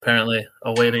apparently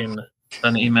awaiting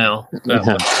an email that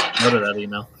would go to that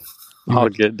email. All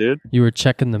good, dude. You were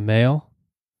checking the mail?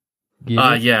 Yeah.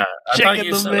 I thought Checking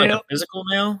you the said mail. like a physical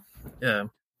mail. Yeah.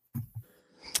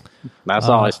 That's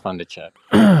always fun to check.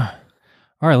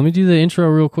 All right, let me do the intro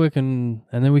real quick, and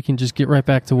then we can just get right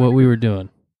back to what we were doing.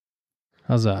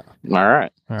 How's that? All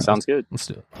right. Sounds good. Let's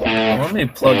do it. Let me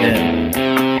plug in.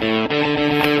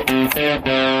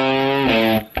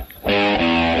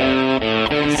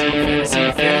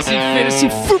 Fantasy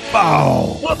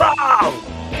football.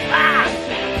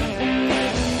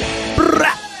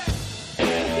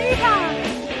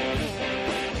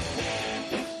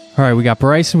 All right, we got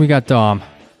Bryce and we got Dom.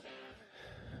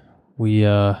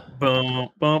 Boom, boom,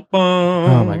 boom.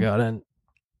 Oh my god! And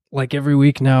like every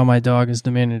week now, my dog is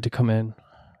demanding to come in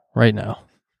right now.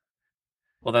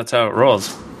 Well, that's how it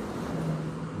rolls.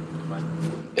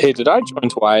 Hey, did I join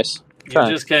twice? You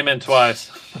just came in twice.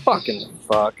 Fucking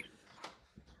fuck.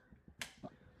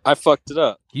 I fucked it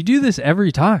up. You do this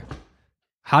every time.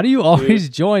 How do you always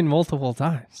join multiple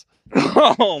times?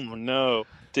 Oh no!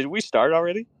 Did we start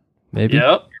already? Maybe.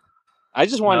 Yep. I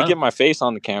just wanted to get my face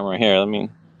on the camera here.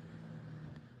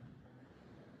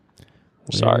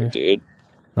 Sorry, dude.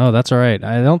 Oh, that's all right.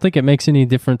 I don't think it makes any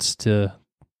difference to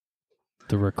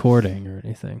the recording or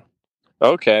anything.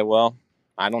 Okay, well,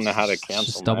 I don't know how to cancel.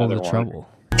 Just double the trouble.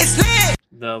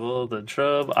 Double the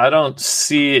trouble. I don't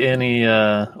see any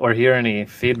or hear any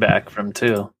feedback from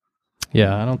two.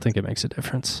 Yeah, I don't think it makes a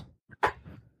difference.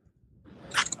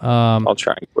 I'll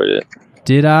try and quit it.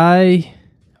 Did I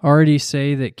already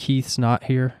say that Keith's not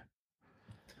here?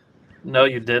 No,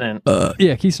 you didn't.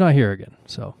 Yeah, Keith's not here again.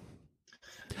 So,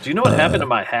 do you know what happened to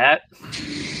my hat?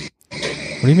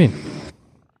 what do you mean?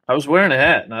 I was wearing a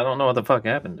hat, and I don't know what the fuck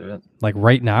happened to it. Like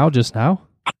right now, just now?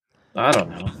 I don't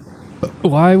know.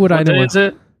 Why would I know? What day is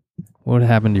it? What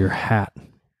happened to your hat?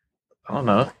 I don't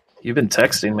know. You've been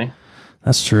texting me.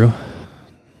 That's true.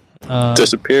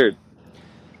 Disappeared.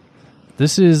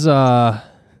 This is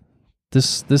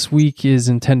this week is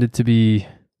intended to be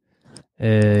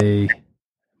a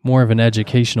more of an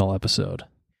educational episode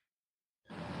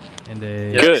and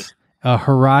a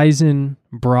horizon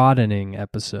broadening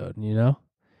episode. You know,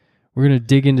 we're gonna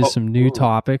dig into some new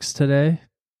topics today.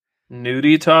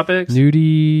 Nudie topics?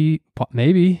 Nudie,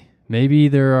 maybe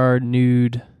there are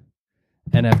nude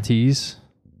NFTs.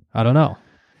 I don't know.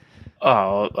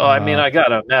 I mean, I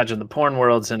gotta imagine the porn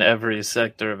world's in every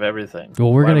sector of everything.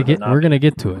 Well, we're gonna get to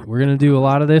it. We're gonna do a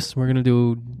lot of this. We're gonna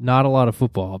do not a lot of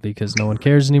football because no one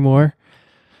cares anymore.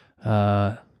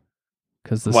 Because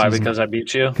Because I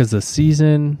beat you? Because the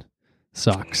season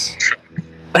sucks.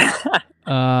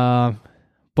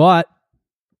 But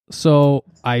so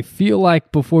I feel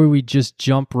like before we just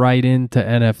jump right into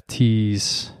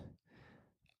NFTs,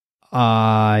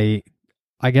 I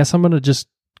guess I'm gonna just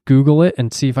Google it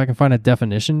and see if I can find a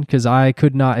definition, because I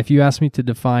could not. If you asked me to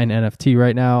define NFT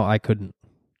right now, I couldn't.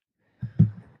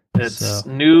 It's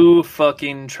new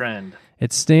fucking trend.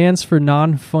 It stands for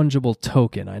non-fungible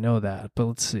token. I know that, but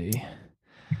let's see.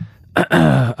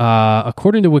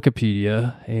 According to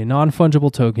Wikipedia, a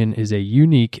non-fungible token is a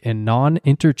unique and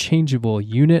non-interchangeable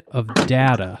unit of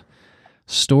data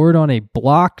stored on a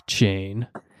blockchain,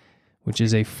 which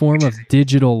is a form of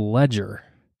digital ledger.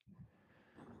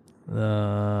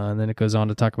 And then it goes on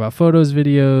to talk about photos,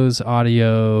 videos,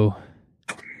 audio.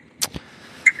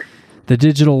 The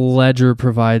digital ledger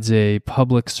provides a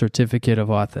public certificate of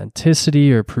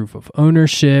authenticity or proof of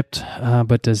ownership,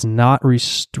 but does not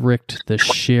restrict the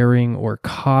sharing or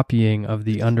copying of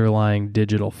the underlying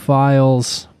digital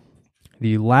files.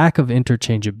 The lack of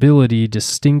interchangeability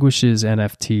distinguishes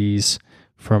NFTs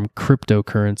from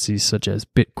cryptocurrencies such as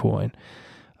Bitcoin.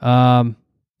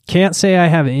 Can't say I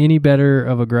have any better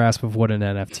of a grasp of what an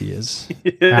NFT is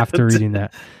after reading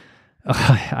that.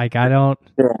 I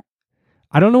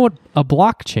don't know what a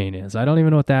blockchain is. I don't even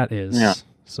know what that is. Yeah.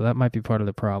 So that might be part of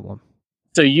the problem.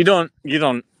 So you're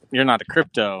not a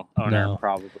crypto owner, No.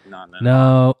 probably not.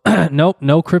 No, nope,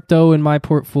 no crypto in my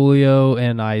portfolio,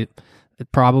 and I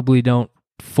probably don't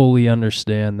fully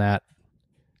understand that,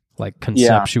 like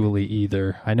conceptually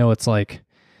either. I know it's like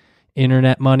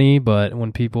internet money, but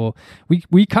when people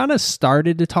we kind of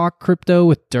started to talk crypto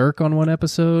with Dirk on one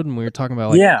episode, and we were talking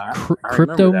about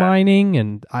crypto mining,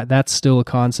 and that's still a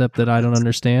concept that I don't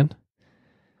understand.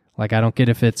 Like, I don't get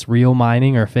if it's real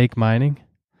mining or fake mining.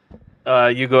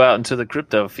 You go out into the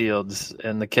crypto fields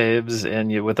and the caves,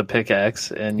 and you with a pickaxe,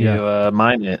 and you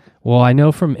mine it. Well, I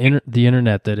know from the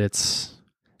internet that it's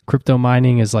crypto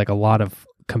mining is like a lot of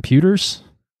computers.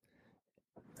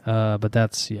 But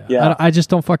that's, I just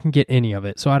don't fucking get any of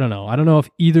it. So I don't know. I don't know if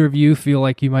either of you feel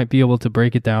like you might be able to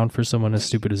break it down for someone as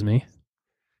stupid as me.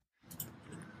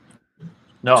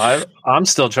 No, I'm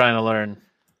still trying to learn.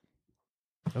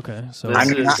 Okay, so I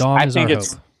mean, Dom I is our think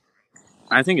hope.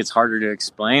 I think it's harder to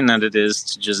explain than it is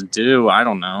to just do. I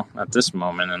don't know at this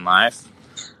moment in life.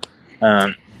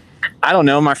 I don't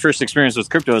know. My first experience with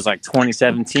crypto was like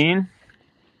 2017,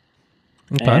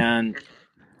 Okay. and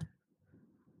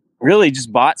really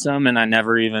just bought some, and I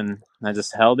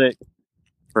just held it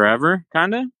forever,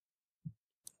 kind of.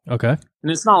 Okay.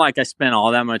 And it's not like I spent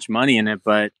all that much money in it,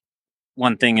 but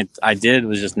one thing I did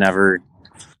was just never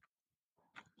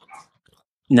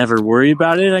worry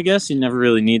about it. I guess you never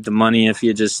really need the money if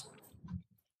you just,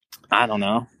 I don't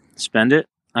know, spend it.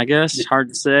 I guess it's hard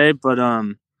to say, but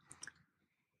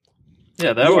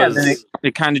Yeah, then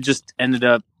it kind of just ended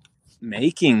up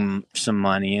making some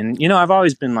money. And I've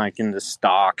always been like into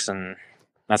stocks, and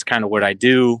that's kind of what I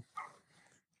do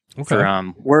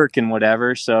for work and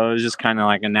whatever. So it was just kind of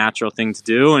like a natural thing to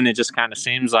do, and it just kind of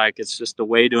seems like it's just a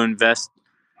way to invest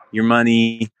your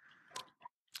money,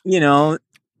 in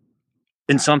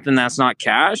something that's not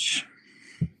cash.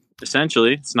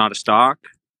 Essentially, it's not a stock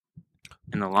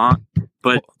in the long.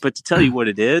 But to tell you what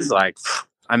it is, like,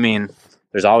 I mean,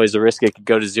 there's always a risk it could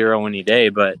go to zero any day,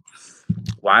 but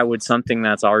why would something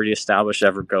that's already established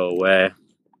ever go away?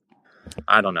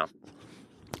 I don't know.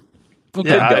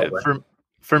 Yeah,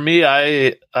 for me,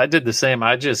 I did the same.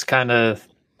 I just kind of,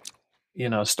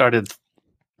 started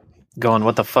going,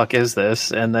 what the fuck is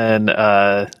this? And then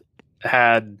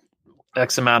had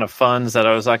X amount of funds that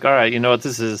I was like, all right, you know what,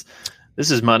 this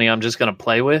is money I'm just going to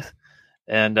play with.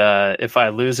 And if I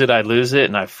lose it, I lose it.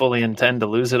 And I fully intend to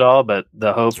lose it all. But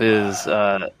the hope is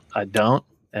I don't.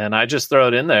 And I just throw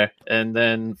it in there and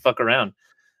then fuck around.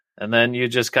 And then you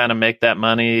just kind of make that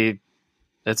money.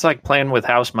 It's like playing with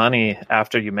house money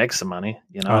after you make some money,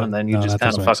 and then you just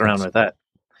kind of fuck around with that.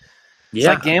 It's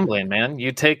like gambling, man.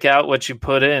 You take out what you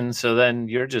put in, so then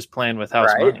you're just playing with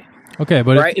house money. Okay,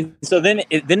 but right. And so then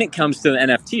it comes to the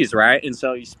NFTs, right? And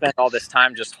so you spend all this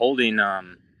time just holding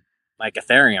like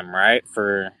Ethereum, right?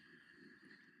 For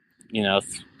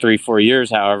 3-4 years,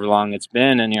 however long it's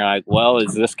been, and you're like, well,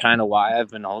 is this kind of why I've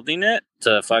been holding it,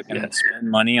 to fucking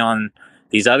spend money on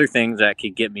these other things that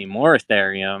could get me more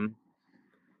Ethereum?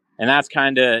 And that's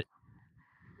kind of,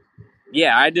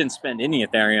 I didn't spend any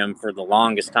Ethereum for the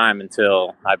longest time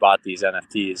until I bought these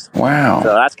NFTs. Wow.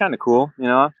 So that's kind of cool.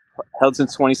 Held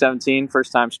since 2017.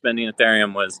 First time spending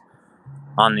Ethereum was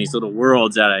on these little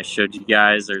worlds that I showed you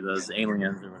guys, or those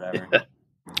aliens or whatever.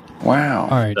 Wow.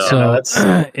 All right. So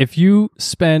if you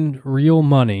spend real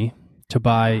money to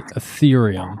buy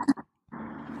Ethereum,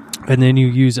 and then you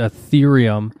use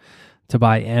Ethereum to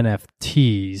buy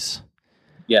NFTs.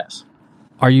 Yes.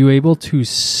 Are you able to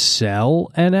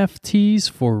sell NFTs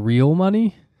for real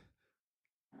money?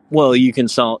 Well, you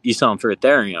sell them for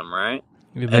Ethereum, right?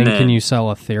 Then can you sell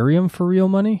Ethereum for real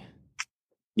money?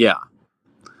 Yeah.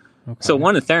 Okay. So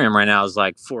one Ethereum right now is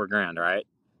like $4,000, right?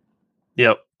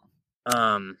 Yep.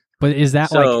 But is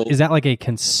that like a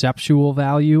conceptual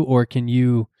value, or can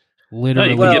you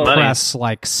literally press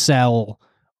like sell,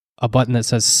 a button that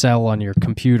says sell on your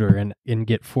computer and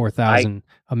get 4,000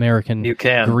 American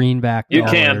greenback you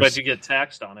dollars can, but you get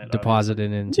taxed on it.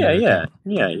 Deposited into your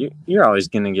account. You're always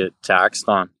going to get taxed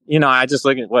on. I just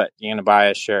look at what you're going to buy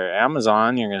a share of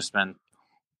Amazon. You're going to spend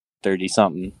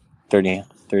 $30,000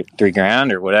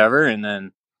 $3,000 or whatever, and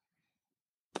then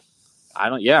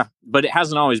but it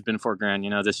hasn't always been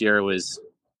 $4,000. This year it was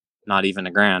not even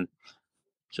 $1,000,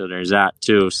 so there's that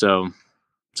too. So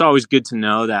it's always good to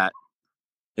know that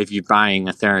if you're buying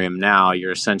Ethereum now,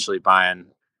 you're essentially buying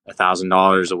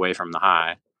 $1,000 away from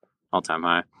the all-time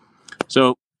high.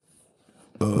 So,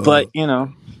 but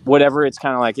whatever, it's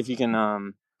kind of like if you can,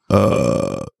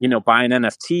 buy an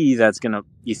NFT that's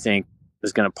you think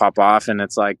is gonna pop off, and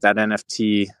it's like that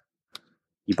NFT,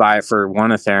 you buy it for 1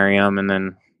 Ethereum, and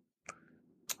then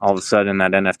all of a sudden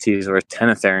that NFT is worth 10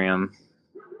 Ethereum.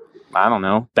 I don't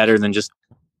know, better than just,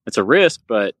 it's a risk,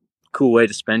 but cool way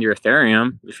to spend your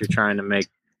Ethereum if you're trying to make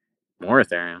more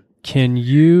Ethereum. Can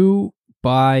you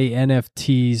buy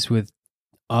NFTs with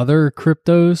other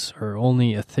cryptos or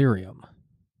only Ethereum?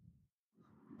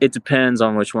 It depends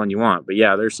on which one you want, but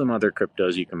yeah, there's some other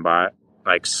cryptos you can buy,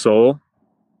 like Sol,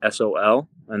 SOL,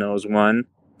 I know is one,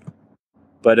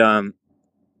 but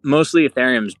mostly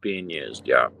Ethereum's being used.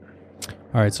 Yeah.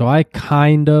 All right, so I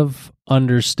kind of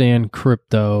understand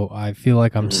crypto. I feel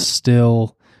like I'm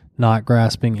still not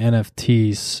grasping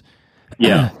NFTs.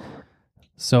 Yeah.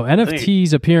 So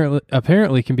NFTs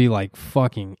apparently can be like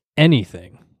fucking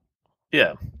anything.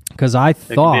 Yeah. Because I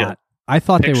thought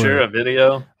they were a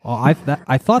video. Well,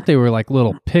 I thought they were like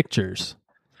little pictures.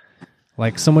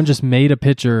 Like someone just made a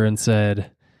picture and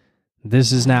said,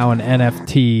 this is now an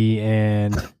NFT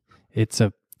and it's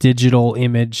a digital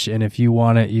image, and if you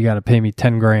want it, you got to pay me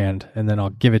 10 grand and then I'll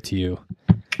give it to you.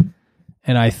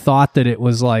 And I thought that it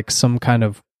was like some kind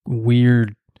of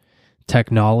weird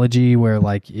technology where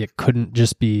like it couldn't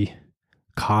just be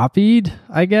copied,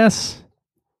 I guess.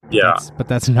 Yeah. But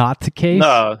that's not the case.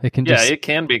 No, it can it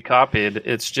can be copied.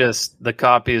 It's just the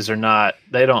copies are not,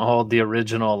 they don't hold the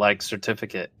original like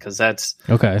certificate because that's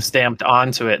stamped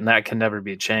onto it and that can never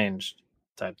be changed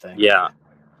type thing. Yeah,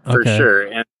 for sure.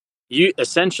 And you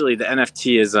essentially, the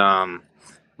NFT is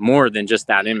more than just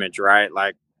that image, right?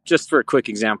 Like, just for a quick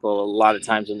example, a lot of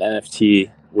times an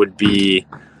NFT would be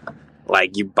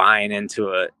like you buying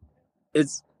into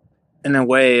it's in a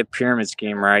way a pyramid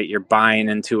scheme, right? You're buying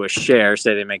into a share.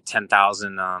 Say they make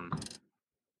 10,000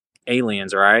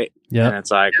 aliens, right? Yeah. And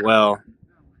it's like, well,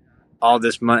 all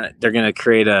this money, they're going to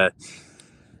create a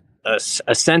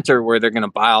center where they're going to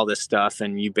buy all this stuff,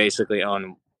 and you basically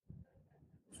own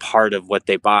part of what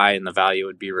they buy, and the value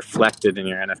would be reflected in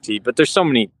your NFT. But there's so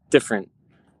many different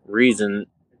reasons,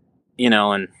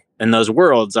 and those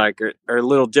worlds like are a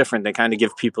little different. They kind of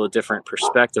give people a different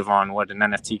perspective on what an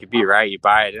NFT could be, right? You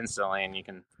buy it instantly and you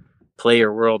can play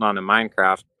your world on in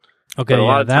Minecraft.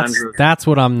 Okay, that's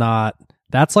what I'm not.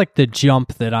 That's like the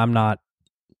jump that I'm not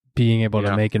being able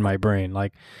to make in my brain.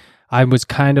 Like, I was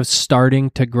kind of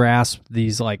starting to grasp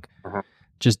these like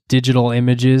just digital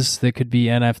images that could be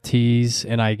NFTs.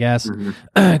 And I guess,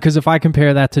 because if I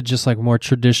compare that to just like more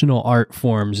traditional art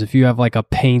forms, if you have like a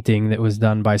painting that was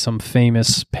done by some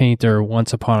famous painter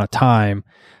once upon a time,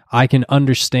 I can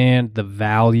understand the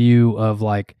value of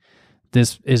like,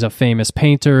 this is a famous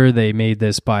painter. They made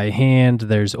this by hand.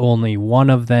 There's only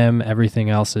one of them. Everything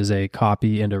else is a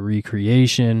copy and a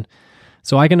recreation.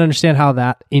 So I can understand how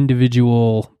that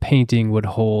individual painting would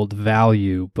hold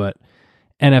value, but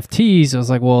NFTs, I was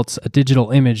like, well, it's a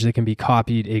digital image that can be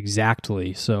copied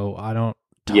exactly. So I don't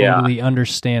totally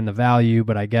understand the value,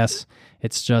 but I guess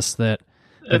it's just that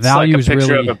the value is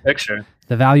really of a picture.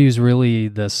 The value is really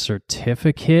the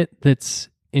certificate that's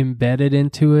embedded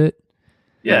into it.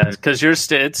 Yeah, because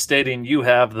it's stating you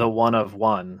have the one of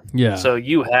one. Yeah. So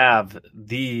you have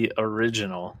the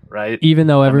original, right? Even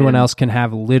though everyone else can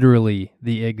have literally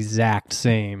the exact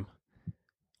same,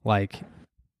 like,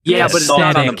 but it's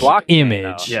not on the blockchain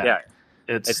image. Yeah.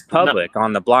 It's public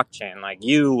on the blockchain. Like,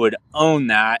 you would own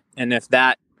that, and if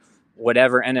that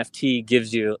whatever NFT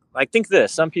gives you, like, think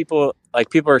this: some people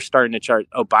are starting to charge.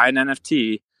 Oh, buy an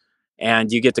NFT,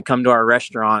 and you get to come to our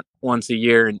restaurant once a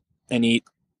year and eat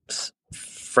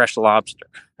fresh lobster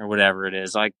or whatever it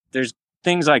is. Like, there's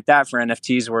things like that for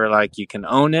NFTs where like you can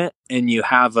own it and you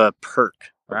have a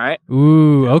perk, right?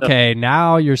 Ooh, okay.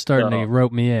 Now you're starting to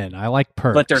rope me in. I like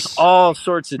perks. But there's all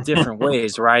sorts of different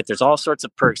ways, right? There's all sorts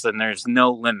of perks, and there's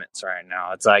no limits right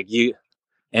now. It's like you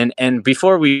and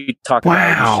before we talk about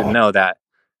it, you should know that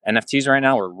NFTs right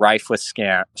now are rife with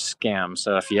scams.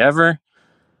 So if you ever,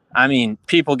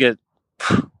 people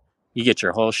you get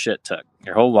your whole shit took,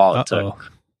 your whole wallet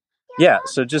took. Yeah,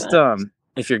 so just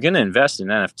if you're going to invest in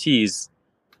NFTs,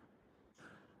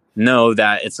 know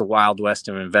that it's a wild west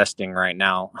of investing right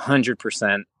now,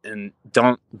 100%, and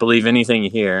don't believe anything you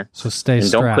hear. So stay and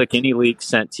strapped. Don't click any link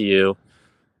sent to you.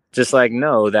 Just like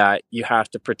know that you have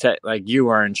to protect, like you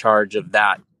are in charge of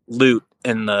that loot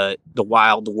in the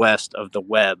wild west of the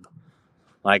web.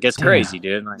 Like, it's crazy,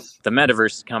 dude. Like, the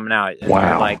metaverse is coming out.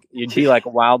 Wow. Like, you'd be like a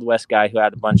Wild West guy who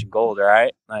had a bunch of gold,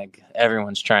 right? Like,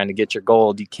 everyone's trying to get your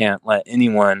gold. You can't let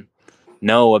anyone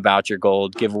know about your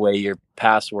gold. Give away your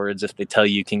passwords if they tell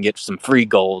you can get some free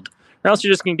gold, or else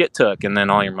you're just going to get took, and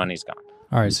then all your money's gone.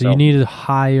 All right, so you need to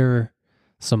hire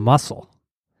some muscle.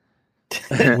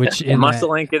 Which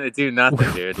muscle ain't going to do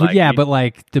nothing, dude. Like, but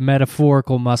like the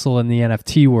metaphorical muscle in the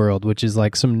NFT world, which is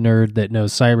like some nerd that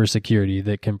knows cybersecurity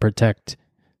that can protect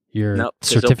your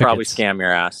certificates. They'll probably scam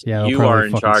your ass. Yeah, you are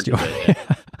in charge of it.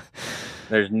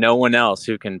 There's no one else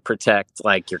who can protect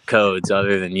like your codes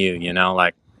other than you.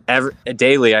 Like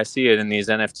daily, I see it in these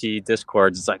NFT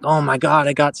discords. It's like, oh my god,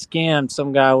 I got scammed.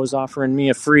 Some guy was offering me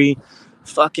a free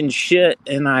fucking shit,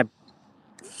 and I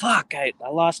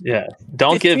lost. Yeah,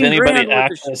 don't give anybody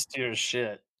access to your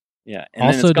shit. Yeah,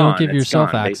 and also don't give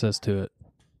yourself access to it.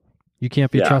 You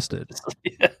can't be trusted.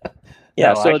 Yeah,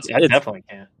 no, so I definitely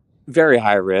can't. Very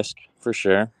high risk for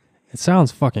sure. It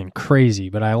sounds fucking crazy,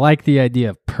 but I like the idea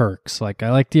of perks. Like,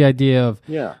 I like the idea of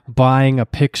buying a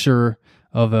picture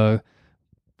of a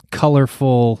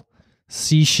colorful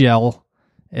seashell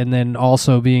and then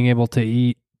also being able to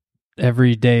eat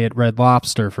every day at Red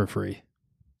Lobster for free.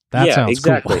 That sounds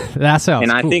exactly. cool. That sounds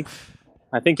cool. And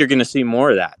I think you're going to see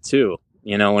more of that too.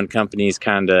 When companies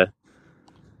kind of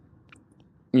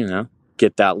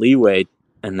get that leeway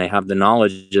and they have the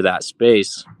knowledge of that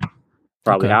space,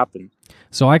 probably happen.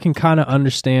 So I can kind of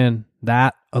understand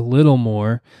that a little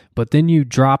more, but then you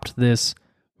dropped this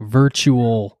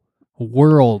virtual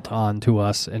world onto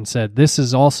us and said, this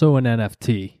is also an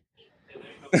NFT.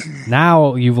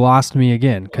 Now you've lost me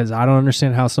again, because I don't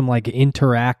understand how some like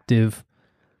interactive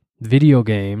video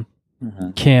game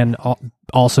can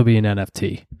also be an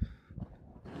NFT.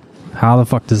 How the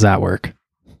fuck does that work?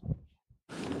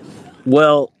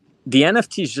 Well, the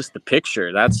NFT is just the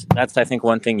picture. That's I think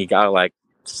one thing you gotta like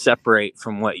separate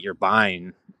from what you're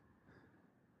buying.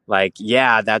 Like,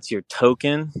 yeah, that's your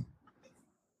token,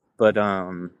 but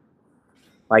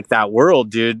like that world,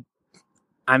 dude.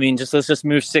 I mean, let's just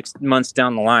move 6 months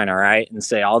down the line, all right, and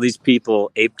say all these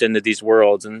people aped into these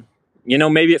worlds, and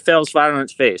maybe it fails flat on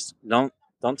its face. Don't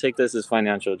take this as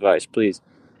financial advice, please.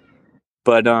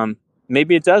 But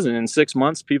maybe it doesn't. In 6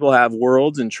 months, people have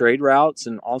worlds and trade routes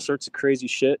and all sorts of crazy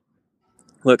shit.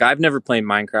 Look, I've never played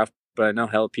Minecraft, but I know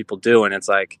hell people do, and it's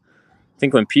like, I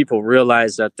think when people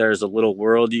realize that there's a little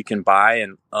world you can buy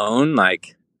and own,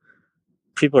 like,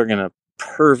 people are gonna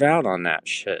perv out on that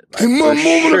shit. Like, for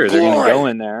sure, they're gonna go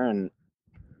in there and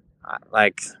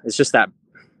like, it's just that.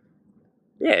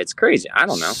 Yeah, it's crazy. I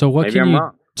don't know. So what maybe can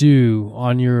you do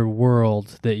on your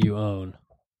world that you own?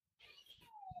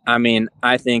 I mean,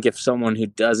 I think if someone who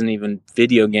doesn't even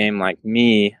video game like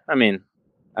me, I mean,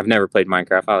 I've never played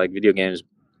Minecraft. I like video games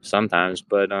sometimes,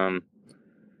 but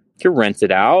could rent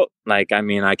it out. Like, I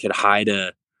mean, I could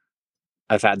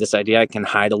I've had this idea. I can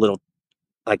hide a little,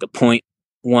 like a 0.1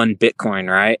 Bitcoin,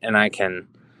 right? And I can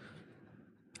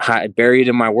bury it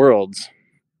in my worlds,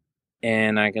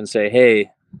 and I can say,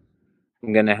 hey,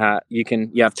 I'm going to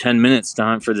you have 10 minutes to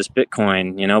hunt for this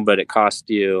Bitcoin, but it costs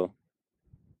you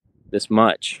this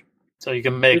much. So you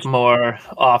can make more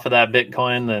off of that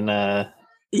Bitcoin than,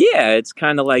 yeah, it's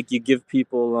kind of like you give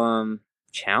people,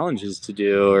 challenges to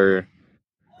do, or,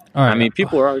 all right. I mean,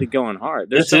 people are already going hard.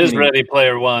 This is Ready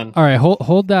Player One. All right.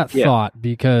 Hold that thought,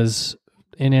 because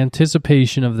in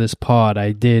anticipation of this pod,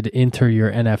 I did enter your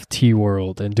NFT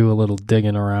world and do a little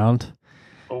digging around.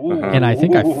 Ooh. And I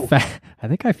think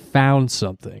I found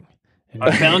something.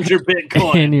 I found your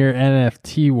Bitcoin in your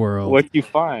NFT world. What'd you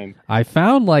find? I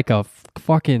found like a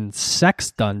fucking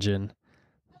sex dungeon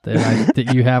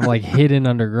that you have like hidden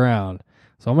underground.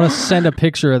 So I'm gonna send a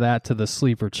picture of that to the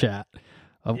sleeper chat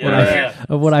of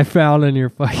what I found in your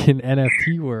fucking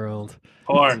NFT world.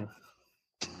 Porn.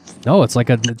 No, it's like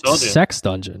a sex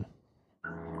dungeon.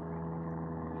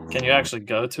 Can you actually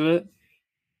go to it?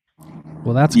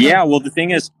 Well, that's well, the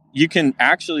thing is, you can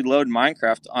actually load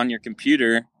Minecraft on your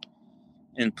computer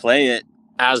and play it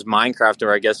as Minecraft,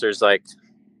 or I guess there's like,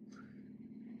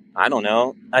 I don't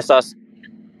know.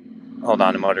 Hold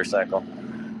on, a motorcycle.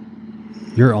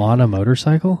 You're on a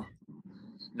motorcycle?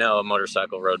 No, a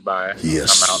motorcycle rode by.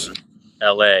 Yes. I'm out in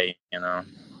LA,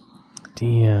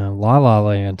 Damn, La La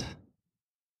Land.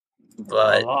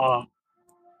 But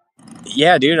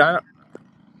yeah, dude,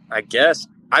 I guess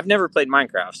I've never played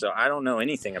Minecraft, so I don't know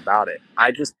anything about it.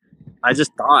 I just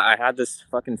thought I had this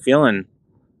fucking feeling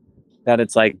that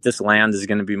it's like this land is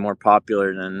going to be more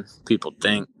popular than people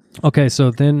think. Okay,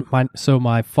 so then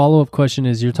my follow-up question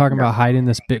is, you're talking about hiding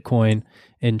this Bitcoin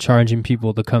and charging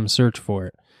people to come search for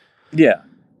it. Yeah.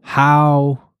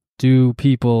 How do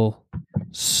people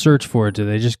search for it? Do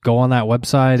they just go on that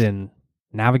website and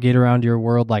navigate around your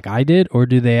world like I did, or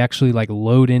do they actually like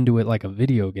load into it like a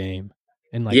video game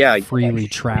and like freely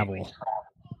travel?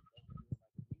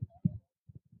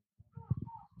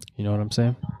 You know what I'm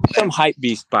saying? Some hype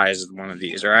beast buys one of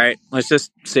these, all right? Let's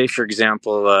just say, for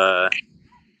example,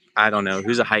 I don't know,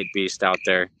 who's a hype beast out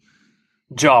there?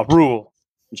 Ja Rule.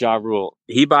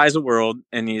 He buys a world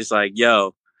and he's like,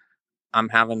 yo, I'm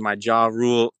having my Ja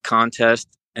Rule contest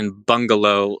and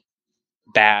bungalow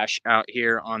bash out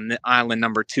here on the island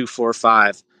number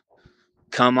 245.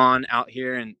 Come on out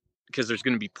here, and because there's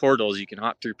going to be portals, you can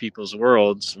hop through people's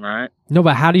worlds, right? No,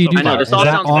 but how do you do that? I know, this all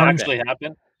sounds actually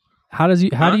happen. How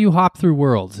do you hop through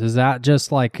worlds? Is that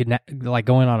just like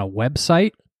going on a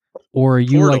website, or are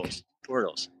you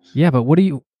portals? Yeah, but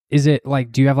is it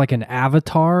like, do you have like an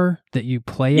avatar that you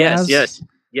play as?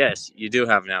 Yes, you do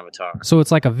have an avatar. So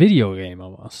it's like a video game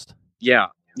almost. Yeah,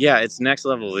 it's next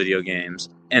level video games.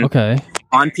 And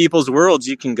on people's worlds,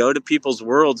 you can go to people's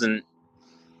worlds, and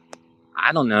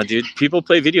I don't know, dude. People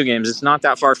play video games. It's not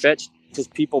that far-fetched, because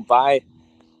people buy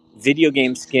video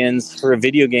game skins for a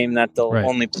video game that they'll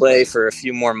only play for a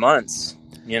few more months.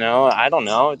 I don't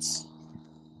know.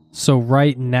 So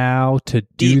right now, to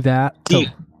do that,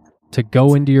 to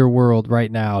go into your world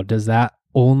right now, does that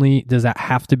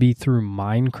have to be through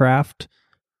Minecraft?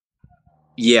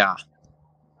 Yeah.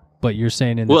 But you're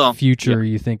saying in the future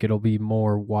you think it'll be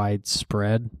more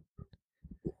widespread?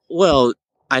 Well,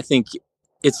 I think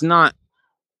it's not.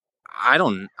 I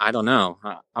don't know.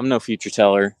 I'm no future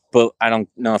teller, but I don't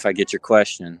know if I get your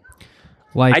question.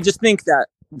 I just think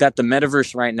that the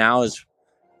metaverse right now is.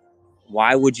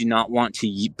 Why would you not want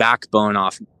to backbone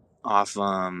off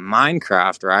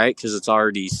Minecraft, right? Because it's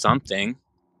already something.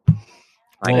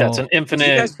 It's an infinite.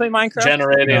 Do you guys play Minecraft?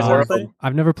 Generating world.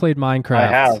 I've never played Minecraft. I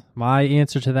have. My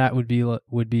answer to that would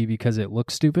be because it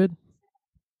looks stupid.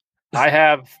 I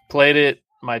have played it.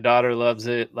 My daughter loves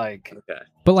it. But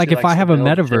if I have a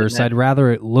metaverse, I'd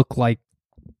rather it look like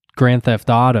Grand Theft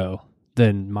Auto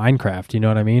than Minecraft. You know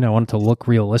what I mean? I want it to look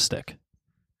realistic.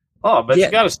 Oh, but you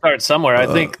got to start somewhere. I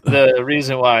think the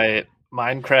reason why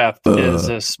Minecraft is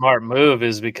a smart move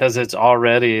is because it's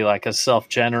already like a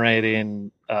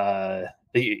self-generating. Earlier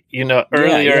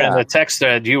in the text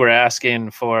thread, you were asking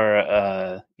for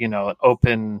an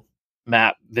open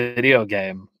map video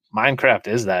game. Minecraft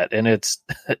is that, and it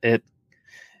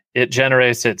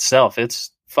generates itself.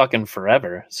 It's fucking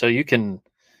forever. So you can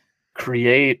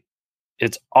create.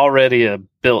 It's already a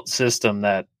built system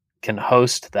that can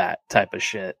host that type of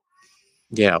shit.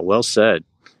 Yeah, well said.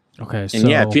 Okay,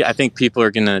 and I think people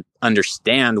are gonna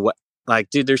understand what.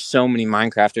 Dude, there's so many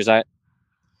Minecrafters.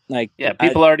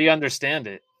 People already understand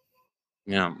it.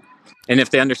 Yeah, and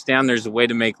if they understand there's a way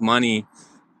to make money,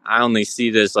 I only see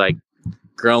this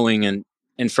growing and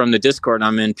from the Discord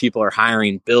I'm in, people are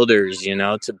hiring builders,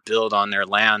 to build on their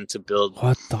land, to build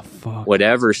what the fuck,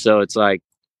 whatever. So it's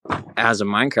as a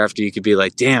Minecrafter, you could be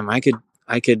damn, I could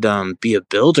be a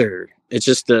builder. It's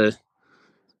just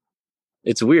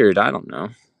it's weird. I don't know.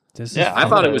 I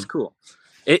thought it was cool.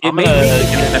 It made me look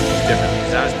at NFTs differently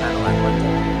because I was kind of what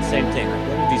the same thing.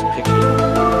 What are these pictures?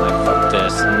 Fuck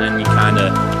this. And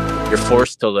then you're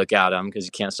forced to look at them because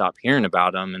you can't stop hearing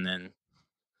about them. And then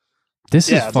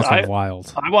this is fucking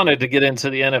wild. I wanted to get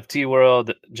into the NFT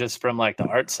world just from the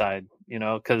art side,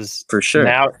 because for sure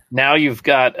now you've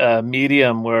got a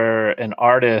medium where an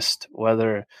artist,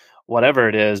 whatever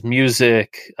it is,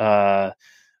 music,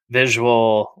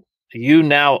 visual, you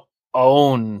now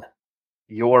own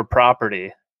your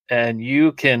property, and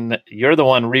you're the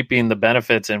one reaping the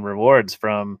benefits and rewards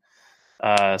from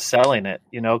selling it,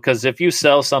 because if you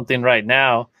sell something right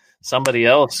now, somebody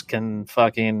else can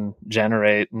fucking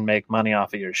generate and make money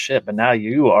off of your shit, but now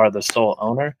you are the sole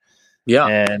owner. Yeah.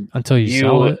 And until you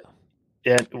sell it.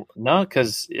 No,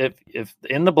 because if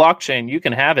in the blockchain you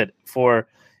can have it for,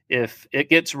 if it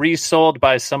gets resold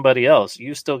by somebody else,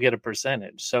 you still get a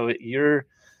percentage. So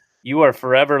you are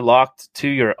forever locked to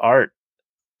your art,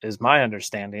 is my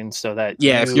understanding. So that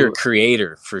if you're a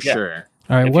creator, for sure.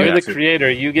 All right, if you're the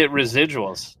creator, you get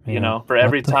residuals. For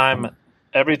every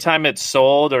time it's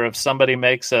sold, or if somebody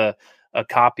makes a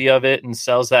copy of it and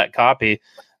sells that copy,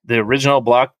 the original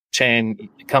blockchain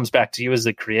comes back to you as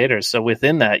the creator. So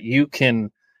within that, you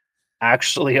can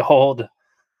actually hold,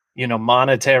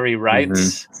 monetary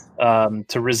rights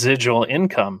to residual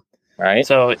income. Right.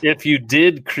 So if you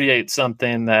did create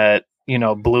something that,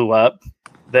 blew up,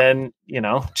 then,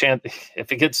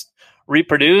 if it gets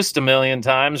reproduced 1 million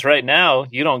times right now,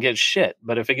 you don't get shit.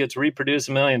 But if it gets reproduced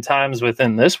 1 million times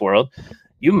within this world,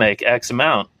 you make X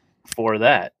amount for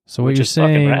that. So what you're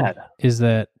saying is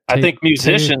that I think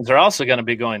musicians are also going to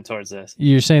be going towards this.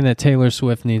 You're saying that Taylor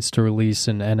Swift needs to release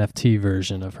an NFT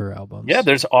version of her albums. Yeah,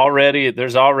 there's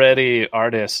already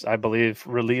artists, I believe,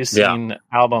 releasing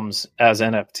albums as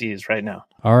NFTs right now.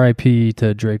 R.I.P.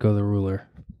 to Draco the Ruler.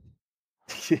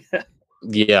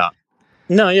 Yeah.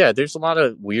 No, yeah, there's a lot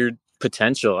of weird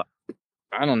potential.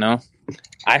 I don't know.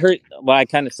 I heard what I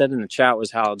kind of said in the chat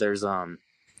was how there's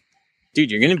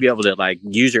dude, you're going to be able to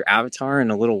use your avatar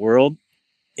in a little world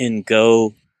and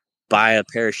go buy a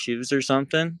pair of shoes or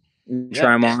something,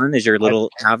 try them on as your little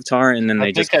avatar, and then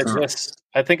I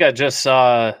think I just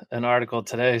saw an article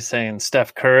today saying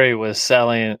Steph Curry is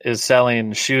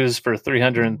selling shoes for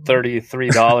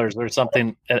 $333 or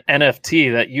something, an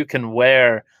NFT that you can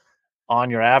wear on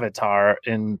your avatar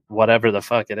in whatever the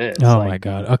fuck it is. Oh my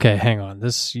god. Okay, hang on.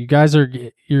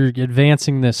 You're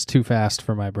advancing this too fast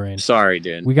for my brain. Sorry,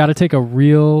 dude. We got to take a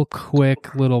real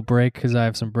quick little break because I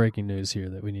have some breaking news here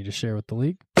that we need to share with the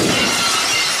league.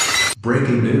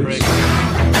 Breaking news.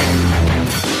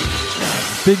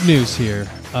 Big news here.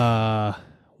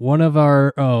 One of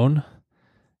our own,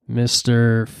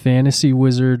 Mr. Fantasy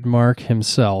Wizard Mark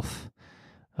himself,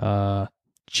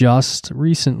 just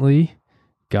recently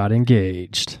got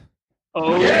engaged.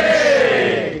 Oh,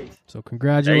 yay! So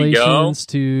congratulations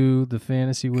to the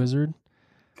Fantasy Wizard.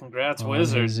 Congrats,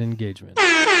 Wizard. His engagement.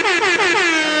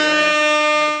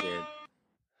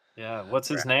 Yeah, what's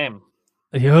his name?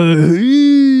 Okay.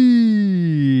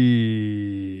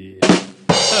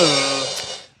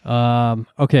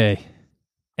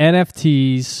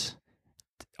 NFTs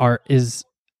is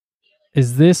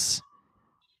this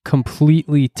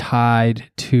completely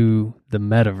tied to the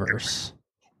metaverse?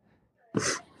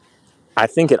 I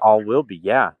think it all will be,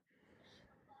 yeah.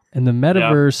 And the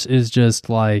metaverse is just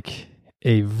like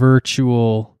a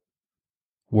virtual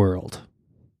world.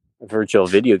 A virtual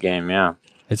video game, yeah.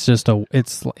 It's just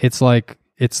it's like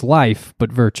it's life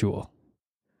but virtual.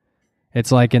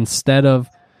 It's like instead of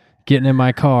getting in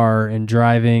my car and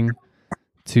driving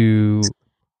to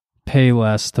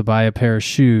Payless to buy a pair of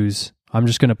shoes, I'm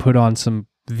just going to put on some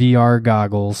VR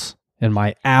goggles and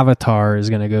my avatar is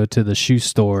going to go to the shoe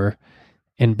store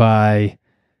and buy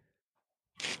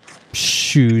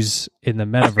shoes in the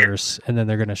metaverse, and then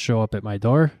they're going to show up at my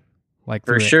door, like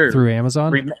through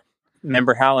Amazon.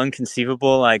 Remember how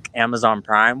inconceivable like Amazon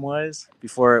Prime was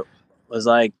before it was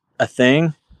like a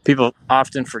thing? People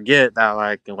often forget that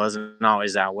like it wasn't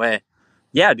always that way.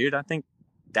 Yeah, dude, I think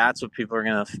that's what people are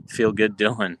going to feel good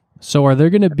doing. So are there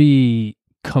going to be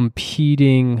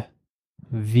competing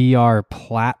VR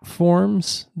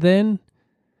platforms then?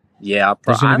 Yeah,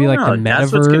 there's going to be like the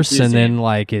metaverse, and then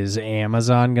like is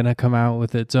Amazon going to come out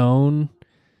with its own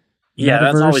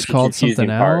metaverse called something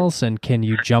else? And can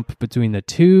you jump between the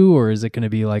two, or is it going to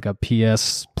be like a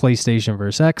PlayStation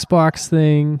versus Xbox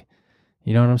thing?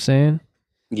 You know what I'm saying?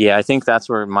 Yeah, I think that's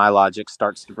where my logic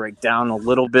starts to break down a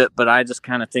little bit, but I just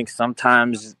kind of think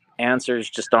sometimes answers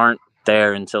just aren't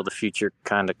there until the future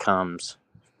kind of comes.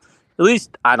 At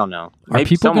least, I don't know. Maybe are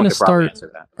people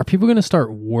going to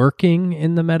start working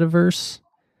in the metaverse?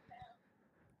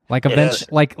 Like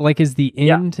like is the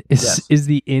end is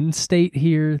the end state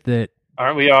here that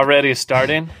aren't we already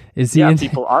starting?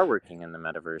 People are working in the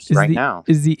metaverse right now.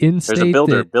 Is the end state there's a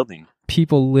builder building?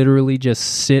 People literally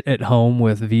just sit at home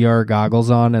with VR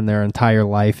goggles on and their entire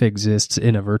life exists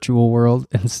in a virtual world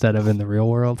instead of in the real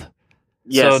world?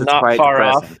 Yes, so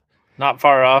not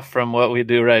far off from what we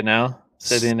do right now,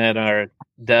 sitting at our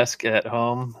desk at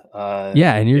home.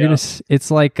 And you're gonna. It's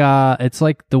like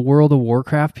the World of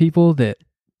Warcraft people that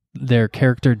their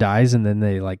character dies and then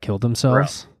they like kill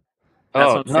themselves.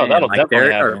 Oh no, that'll like, definitely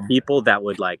there happen. Are people that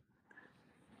would like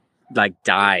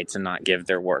die to not give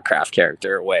their Warcraft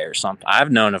character away or something. I've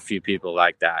known a few people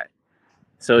like that.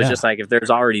 So it's just like if there's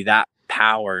already that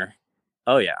power.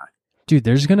 Oh yeah. Dude,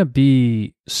 there's going to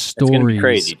be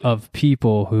stories of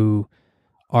people who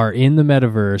are in the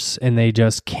metaverse and they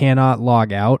just cannot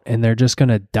log out, and they're just going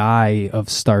to die of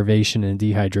starvation and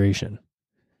dehydration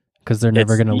because they're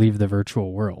never going to leave the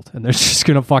virtual world, and they're just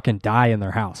going to fucking die in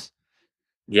their house.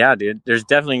 Yeah, dude. There's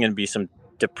definitely going to be some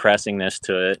depressingness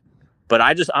to it, but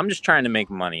I'm just trying to make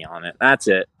money on it. That's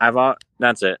it.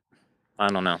 That's it. I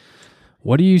don't know.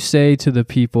 What do you say to the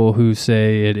people who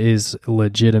say it is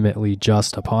legitimately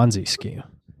just a Ponzi scheme?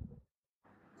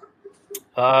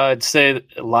 I'd say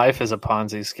life is a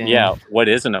Ponzi scheme. Yeah, what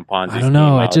isn't a Ponzi scheme? I don't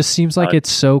know. It just seems like it's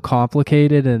so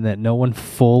complicated and that no one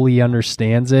fully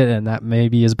understands it, and that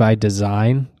maybe is by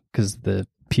design because the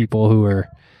people who are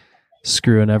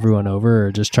screwing everyone over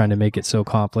are just trying to make it so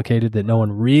complicated that no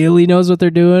one really knows what they're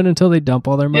doing until they dump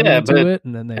all their money into it,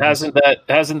 and then they hasn't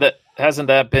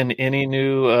that been any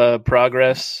new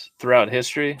progress throughout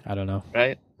history? I don't know.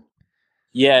 Right?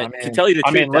 Yeah, to tell you the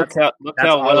truth, look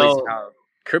how well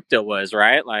crypto was,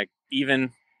 right? Like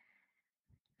even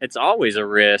it's always a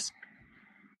risk.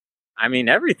 I mean,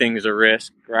 everything's a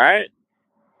risk, right?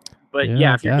 But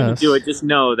yeah if you're going to do it, just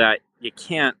know that you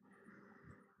can't.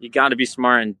 You got to be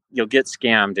smart, and you'll get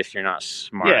scammed if you're not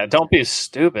smart. Yeah, don't be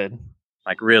stupid.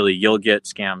 Like really, you'll get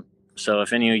scammed. So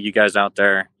if any of you guys out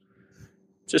there,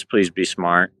 just please be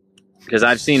smart, because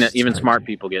I've seen it. Even smart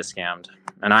people get scammed,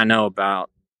 and I know about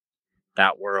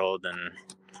that world. And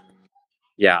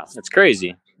yeah, it's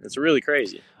crazy. It's really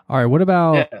crazy. All right, what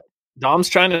about? Yeah. Dom's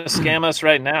trying to scam us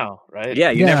right now, right?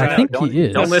 Yeah, you never know. I think he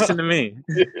is. Don't listen to me.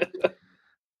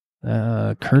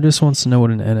 Curtis wants to know what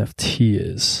an NFT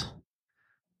is.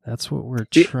 That's what we're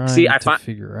trying to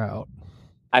figure out.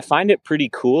 I find it pretty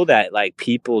cool that like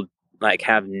people like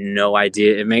have no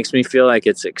idea. It makes me feel like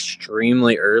it's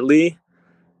extremely early.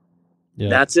 Yeah.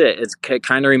 That's it. It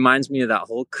kind of reminds me of that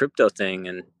whole crypto thing,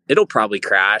 and it'll probably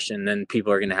crash, and then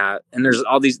people are going to have, and there's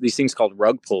all these things called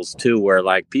rug pulls too, where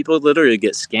like people literally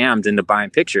get scammed into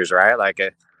buying pictures, right? Like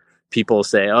people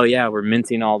say, oh yeah, we're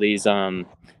minting all these,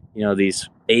 these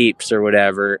apes or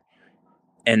whatever.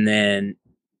 And then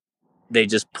they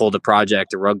just pull the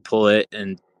project, rug pull it,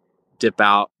 and dip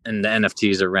out, and the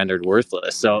NFTs are rendered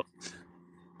worthless. So,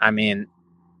 I mean,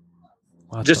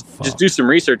 Just do some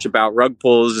research about rug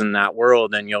pulls in that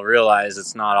world, and you'll realize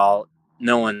it's not all.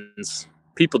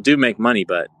 People do make money,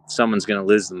 but someone's going to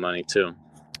lose the money too.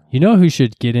 You know who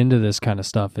should get into this kind of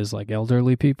stuff is like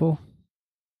elderly people.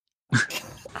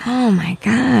 Oh my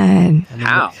god! I mean,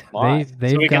 how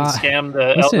they've so we got, can scam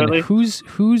the listen, elderly?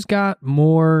 Who's got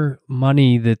more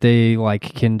money that they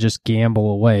like can just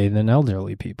gamble away than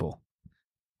elderly people?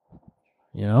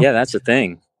 You know? Yeah, that's the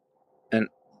thing. And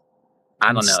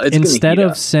I don't know. Instead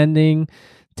of sending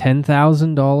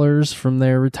 $10,000 from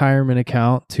their retirement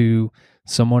account to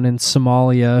someone in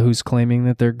Somalia who's claiming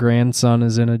that their grandson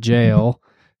is in a jail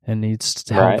and needs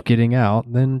help getting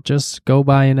out, then just go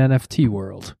buy an NFT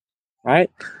world.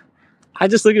 Right? I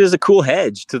just look at it as a cool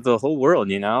hedge to the whole world,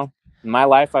 you know? In my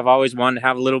life, I've always wanted to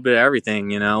have a little bit of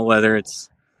everything, you know, whether it's,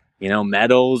 you know,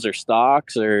 metals or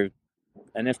stocks or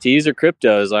NFTs or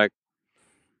cryptos. Like,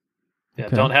 yeah,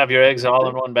 don't have your eggs all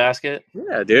in one basket.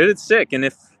 Yeah, dude, it's sick. And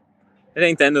if it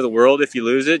ain't the end of the world if you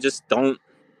lose it, just don't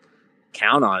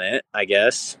count on it, I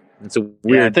guess. It's a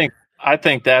weird. Yeah, I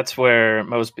think that's where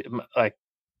most people, like,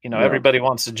 you know, everybody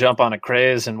wants to jump on a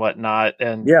craze and whatnot,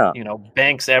 and you know,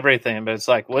 banks everything. But it's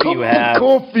like, what do you have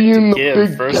to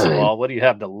give? First of all, what do you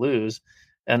have to lose?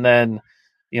 And then,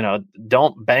 you know,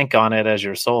 don't bank on it as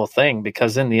your sole thing,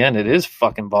 because in the end, it is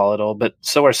fucking volatile. But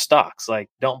so are stocks. Like,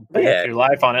 don't bank your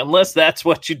life on it unless that's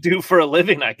what you do for a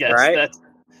living, I guess. Right. That's,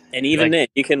 and even then,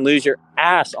 you can lose your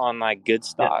ass on like good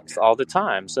stocks all the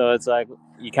time. So it's like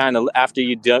you kind of, after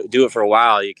you do it for a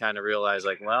while, you kind of realize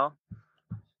like, well,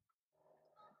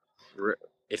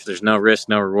 if there's no risk,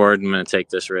 no reward, I'm going to take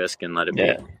this risk and let it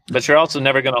be. But you're also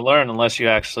never going to learn unless you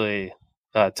actually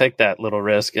take that little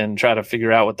risk and try to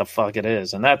figure out what the fuck it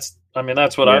is. And that's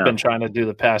what I've been trying to do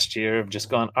the past year, of just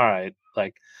going, all right,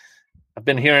 like, I've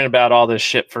been hearing about all this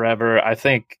shit forever. I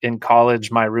think in college,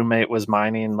 my roommate was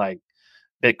mining like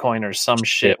Bitcoin or some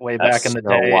shit way back in the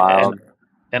day.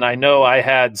 And I know I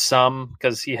had some,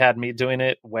 because he had me doing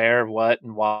it. Where, what,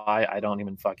 and why, I don't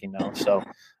even fucking know. So,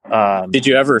 did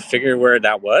you ever figure where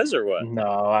that was or what?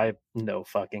 No, I have no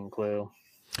fucking clue.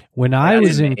 When I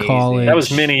was in college, that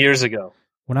was many years ago.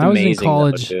 When I was in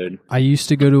college, I used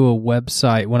to go to a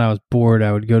website. When I was bored,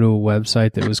 I would go to a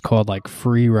website that was called like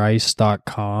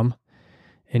freerice.com.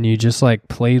 And you just like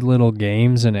played little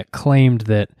games, and it claimed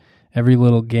that every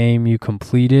little game you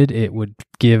completed, it would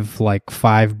give like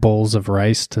 5 bowls of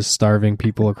rice to starving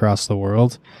people across the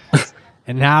world.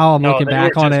 And now I'm looking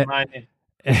back on it,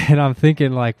 and I'm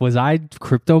thinking, like, was I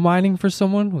crypto mining for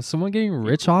someone? Was someone getting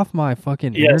rich off my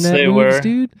fucking internet moves,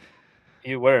 dude?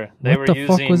 You were. They were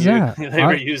using you. They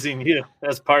were using you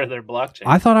as part of their blockchain.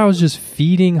 I thought I was just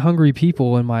feeding hungry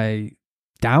people in my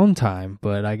downtime,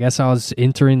 but I guess I was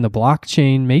entering the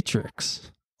blockchain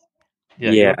matrix.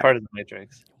 Yeah, you're part of the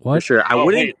matrix. What? For sure. I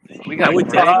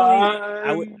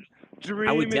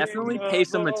would definitely pay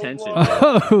some attention.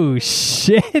 Oh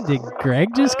shit! Did Greg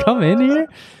just come in here?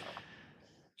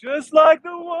 Just like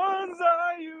the ones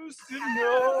I used to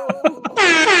know.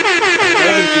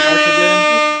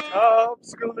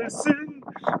 Tops glisten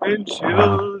and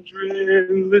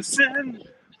children listen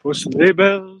for sleigh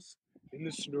bells in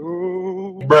the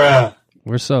snow. Bruh.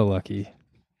 We're so lucky.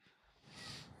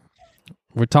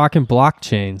 We're talking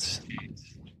blockchains.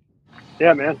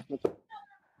 Yeah, man.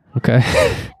 Okay.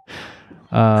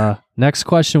 Next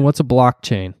question. What's a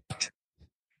blockchain?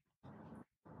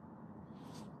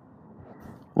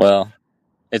 Well,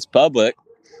 it's public.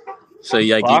 So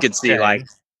you could see, like,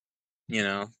 you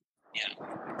know.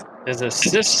 There's a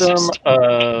system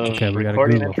of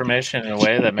recording information in a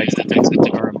way that makes it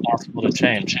difficult or impossible to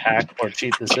change, hack, or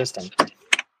cheat the system.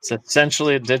 It's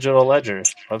essentially a digital ledger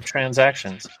of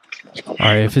transactions. All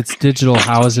right, if it's digital,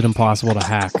 how is it impossible to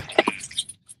hack?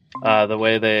 The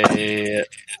way they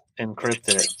encrypt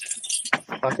it.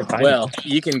 Well,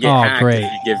 you can get hacked if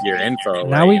you give your info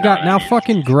away. Now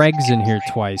fucking Greg's in here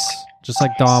twice, just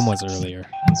like Dom was earlier.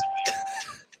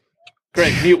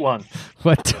 Greg, mute one.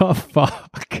 What the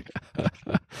fuck?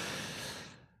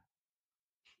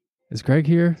 Is Greg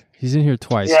here? He's in here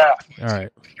twice. Yeah. All right.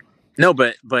 No,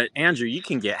 but Andrew, you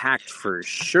can get hacked for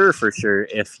sure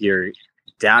if your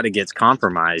data gets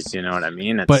compromised. You know what I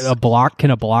mean? But can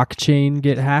a blockchain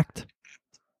get hacked?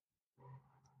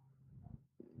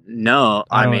 No,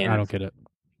 I don't get it.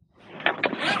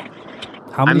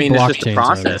 How it's many just a blockchains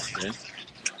process. are there?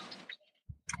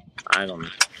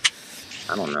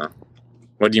 I don't know.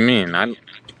 What do you mean? I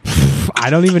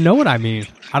don't even know what I mean.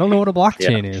 I don't know what a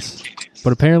blockchain is,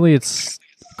 but apparently it's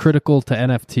critical to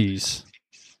NFTs.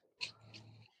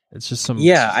 It's just some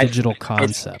digital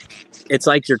concept. It's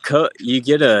like your code. You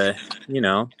get I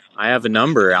have a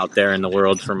number out there in the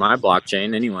world for my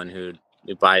blockchain. Anyone who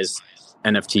buys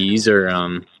NFTs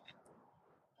or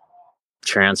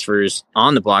transfers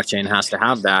on the blockchain has to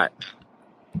have that.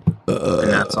 And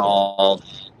that's all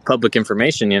public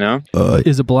information, you know?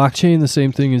 Is a blockchain the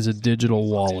same thing as a digital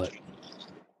wallet?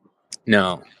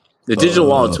 No. The digital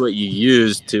wallet's what you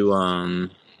use to,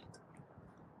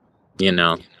 you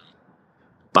know,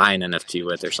 buy an NFT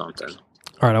with or something.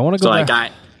 All right, I want to go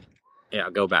back.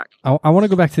 Go back. I want to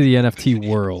go back to the NFT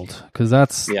world because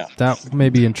that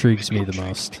maybe intrigues me the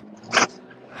most.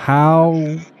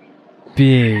 How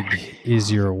big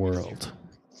is your world?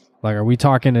 Like, are we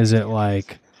talking, is it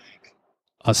like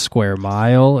a square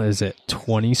mile? Is it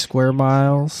 20 square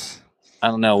miles? I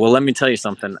don't know. Well, let me tell you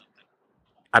something.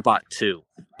 I bought 2.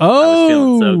 Oh! I was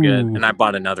feeling so good, and I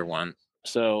bought another one.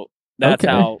 So that's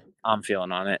how I'm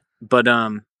feeling on it. But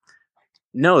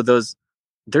no,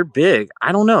 they're big.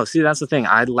 I don't know. See, that's the thing.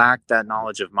 I lack that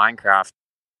knowledge of Minecraft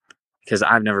because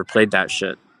I've never played that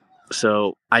shit.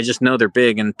 So I just know they're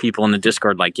big, and people in the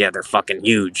Discord like, yeah, they're fucking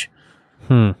huge.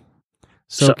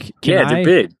 So they're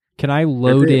big. Can I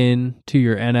load in to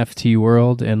your NFT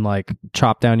world and like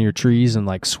chop down your trees and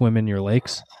like swim in your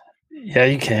lakes? Yeah,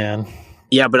 you can.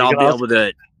 Yeah, but I'll be able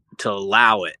to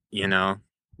allow it, you know?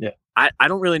 Yeah. I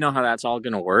don't really know how that's all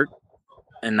going to work.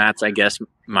 And that's, I guess,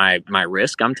 my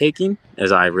risk I'm taking,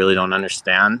 is I really don't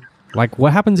understand. Like,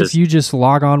 what happens if you just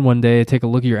log on one day, take a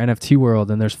look at your NFT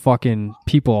world, and there's fucking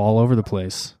people all over the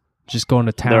place just going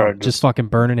to town, just fucking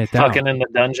burning it down? Fucking in the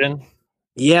dungeon?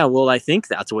 Yeah, well, I think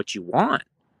that's what you want.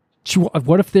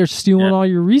 What if they're stealing all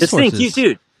your resources? Just think,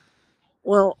 dude.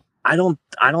 Well, I don't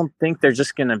think they're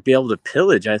just gonna be able to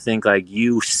pillage. I think like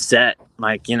you set,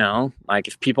 like, you know, like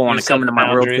if people want to come into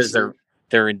my world because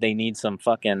they need some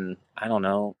fucking, I don't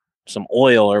know, some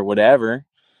oil or whatever,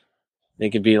 they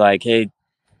could be like, hey,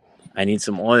 I need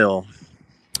some oil.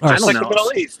 I don't know.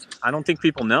 I don't think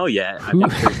people know yet. I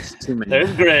think there's too many.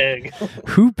 There's Greg.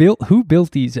 Who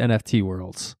built these NFT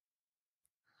worlds?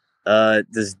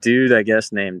 This dude, I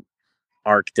guess, named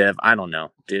ArcDev. I don't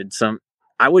know, dude.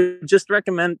 I would just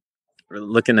recommend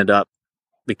looking it up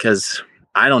because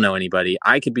I don't know anybody.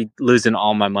 I could be losing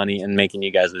all my money and making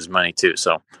you guys lose money too.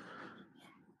 So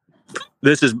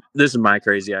this is my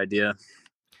crazy idea.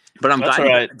 But That's glad.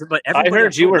 Right. But I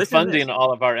heard you were funding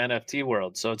all of our NFT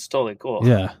world, so it's totally cool.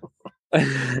 Yeah.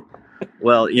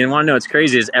 Well, you want to know what's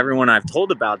crazy is everyone I've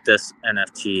told about this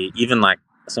NFT, even like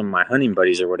some of my hunting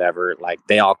buddies or whatever, like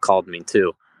they all called me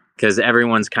too, because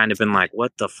everyone's kind of been like,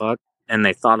 what the fuck? And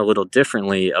they thought a little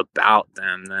differently about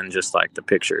them than just like the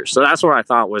pictures. So that's what I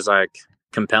thought was like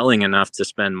compelling enough to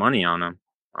spend money on them,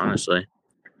 honestly.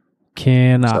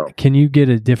 Can you get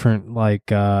a different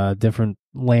different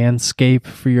landscape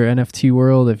for your NFT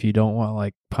world if you don't want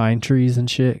like pine trees and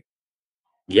shit?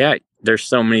 Yeah, there's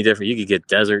so many different. You could get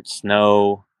desert,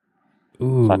 snow,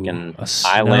 fucking a snow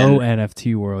island.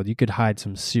 NFT world. You could hide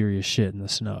some serious shit in the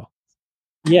snow.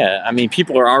 Yeah, I mean,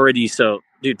 people are already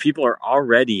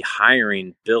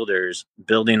hiring builders,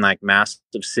 building like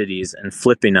massive cities and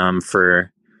flipping them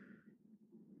for,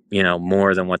 you know,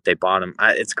 more than what they bought them.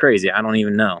 It's crazy. I don't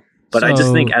even know. But I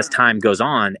just think as time goes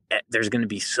on, there's going to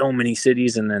be so many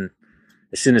cities. And then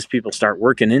as soon as people start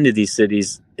working into these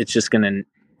cities, it's just going to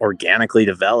organically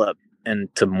develop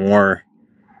into more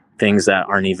things that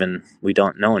aren't even,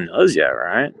 no one knows yet,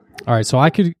 right? All right, so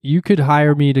you could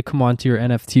hire me to come onto your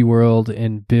NFT world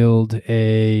and build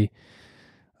a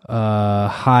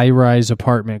high-rise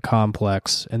apartment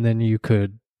complex, and then you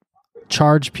could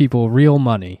charge people real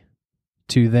money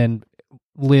to then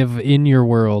live in your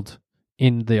world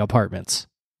in the apartments.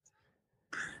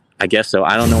 I guess so.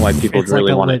 I don't know why people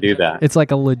really want to do that. It's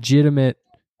like a legitimate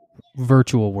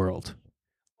virtual world.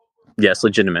 Yes,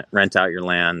 legitimate. Rent out your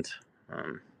land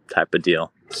type of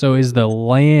deal. So is the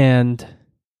land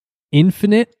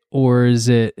infinite, or is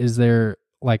there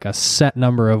like a set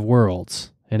number of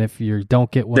worlds? And if you don't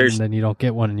get one, then you don't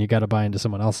get one, and you got to buy into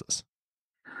someone else's.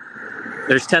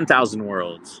 There's 10,000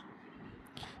 worlds.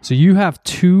 So you have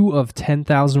 2 of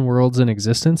 10,000 worlds in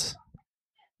existence?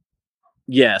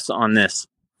 Yes, on this.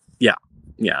 Yeah,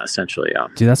 essentially, yeah.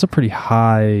 Dude, that's a pretty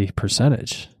high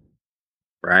percentage.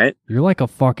 Right? You're like a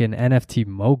fucking NFT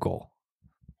mogul.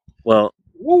 Well,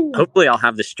 hopefully I'll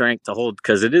have the strength to hold,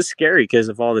 because it is scary because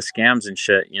of all the scams and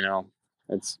shit, you know.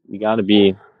 You got to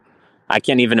be... I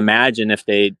can't even imagine if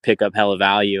they pick up hella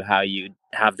value, how you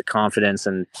have the confidence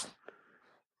and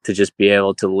to just be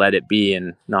able to let it be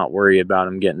and not worry about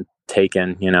them getting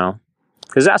taken, you know?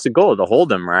 Because that's the goal, to hold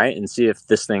them, right? And see if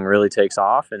this thing really takes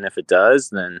off. And if it does,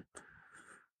 then...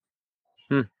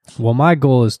 Well, my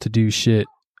goal is to do shit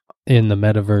in the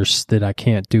metaverse that I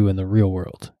can't do in the real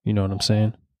world. You know what I'm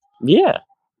saying? Yeah.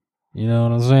 You know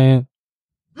what I'm saying?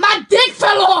 My dick fell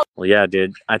Well, yeah,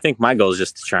 dude. I think my goal is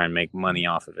just to try and make money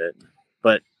off of it,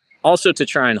 but also to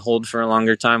try and hold for a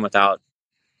longer time without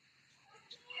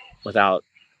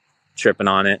tripping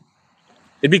on it.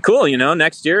 It'd be cool,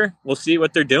 next year we'll see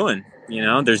what they're doing.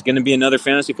 There's going to be another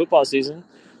fantasy football season.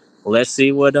 Let's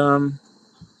see what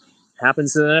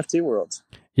happens to the NFT world.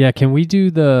 Yeah, can we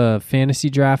do the fantasy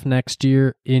draft next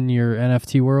year in your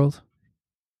NFT world?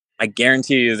 I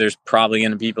guarantee you there's probably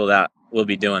going to be people that will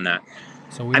be doing that.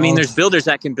 So there's builders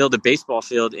that can build a baseball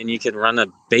field and you can run a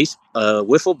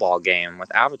wiffle ball game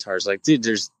with avatars. Like, dude,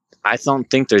 I don't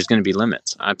think there's going to be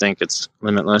limits. I think it's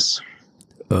limitless.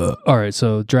 All right,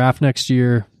 so draft next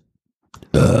year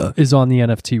is on the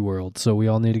NFT world. So we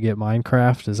all need to get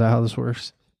Minecraft. Is that how this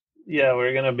works? Yeah,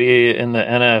 we're going to be in the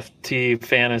NFT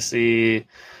fantasy.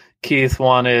 Keith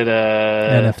wanted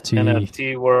a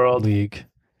NFT world. League.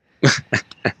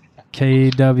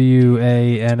 KWANFTL.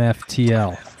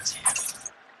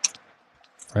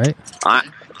 Right?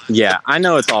 I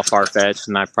know it's all far-fetched,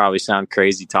 and I probably sound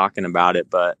crazy talking about it,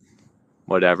 but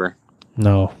whatever.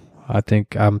 No, I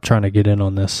think I'm trying to get in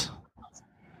on this.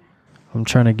 I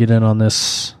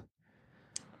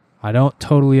don't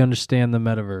totally understand the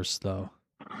metaverse, though.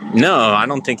 No, I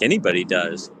don't think anybody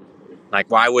does.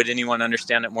 Like, why would anyone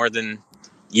understand it more than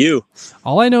you?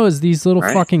 All I know is these little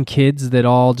fucking kids that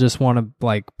all just want to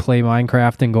like play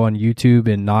Minecraft and go on YouTube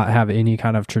and not have any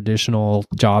kind of traditional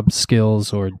job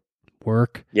skills or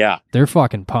work. Yeah. They're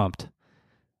fucking pumped.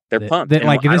 They're pumped.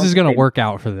 This is going to work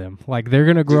out for them. Like, they're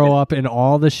going to grow up in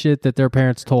all the shit that their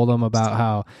parents told them about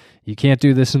how you can't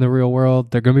do this in the real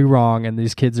world. They're going to be wrong. And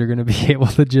these kids are going to be able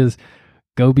to just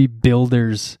go be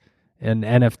builders in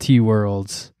NFT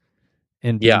worlds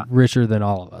and be richer than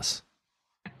all of us.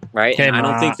 Right? And I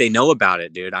don't think they know about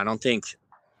it, dude. I don't think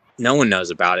no one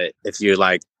knows about it. If you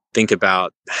think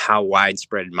about how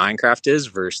widespread Minecraft is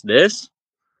versus this.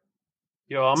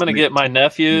 Yo, I'm going to get my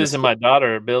nephews and my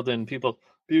daughter building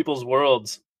people's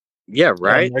worlds. Yeah,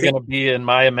 right. They're going to be in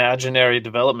my imaginary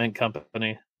development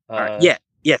company. Yeah.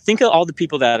 Think of all the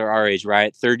people that are our age,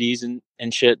 right? 30s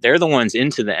and shit. They're the ones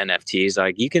into the NFTs.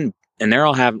 Like, you can, and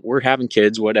we're having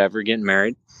kids, whatever, getting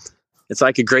married. It's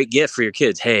like a great gift for your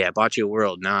kids. Hey, I bought you a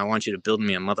world. Now I want you to build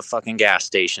me a motherfucking gas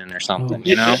station or something,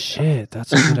 Shit,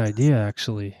 that's a good idea,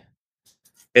 actually.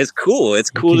 It's cool. It's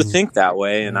cool to think that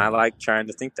way, and I like trying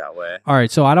to think that way. All right,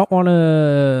 so I don't want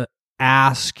to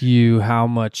ask you how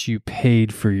much you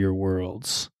paid for your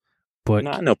worlds, but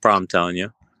no problem telling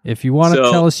you. If you want to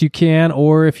tell us, you can,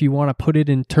 or if you want to put it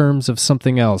in terms of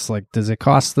something else, like does it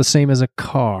cost the same as a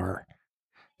car?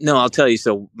 No, I'll tell you.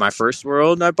 So my first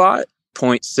world I bought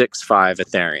 0.65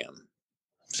 Ethereum.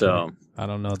 So I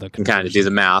don't know the can kind of do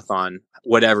the math on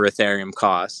whatever Ethereum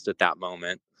cost at that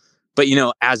moment. But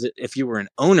if you were an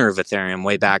owner of Ethereum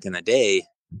way back in the day,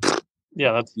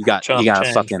 that's you got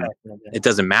a fucking. It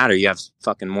doesn't matter. You have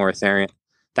fucking more Ethereum.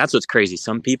 That's what's crazy.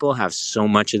 Some people have so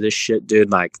much of this shit,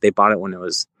 dude. Like, they bought it when it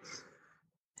was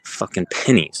fucking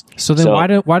pennies. So then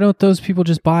why don't those people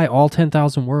just buy all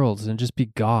 10,000 worlds and just be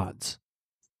gods?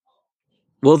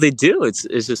 Well, they do. It's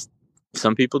just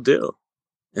some people do,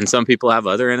 and some people have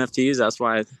other NFTs. That's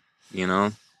why,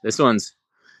 this one's.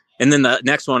 And then the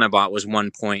next one I bought was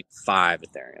 1.5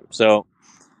 Ethereum. So,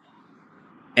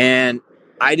 and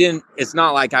it's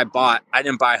not like I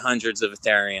didn't buy hundreds of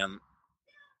Ethereum.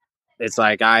 It's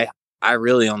like I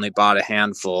really only bought a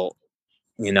handful,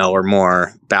 or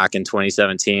more back in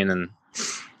 2017,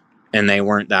 and they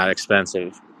weren't that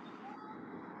expensive.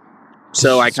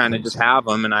 So I kind of just have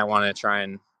them, and I want to try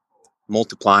and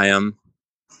multiply them,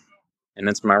 and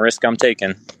it's my risk I'm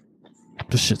taking.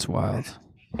 This shit's wild.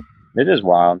 It is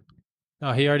wild.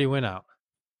 Oh, he already went out.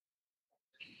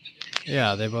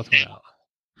 Yeah, they both went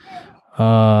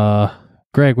out.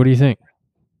 Greg, what do you think?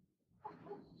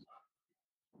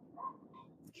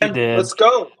 He did. Let's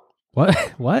go.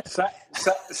 What?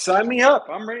 Sign me up.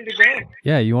 I'm ready to go.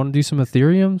 Yeah, you want to do some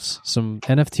Ethereums? Some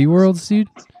NFT worlds, dude?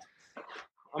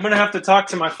 I'm going to have to talk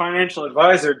to my financial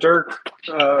advisor, Dirk,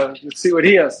 to see what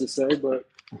he has to say, but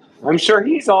I'm sure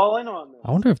he's all in on this.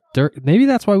 I wonder if Dirk, maybe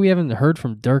that's why we haven't heard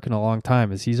from Dirk in a long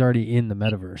time, is he's already in the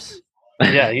metaverse.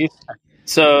 Yeah, he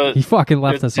fucking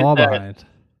left us all behind.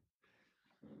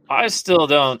 I still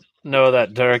don't know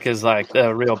that Dirk is like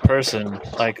a real person.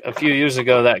 Like, a few years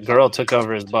ago, that girl took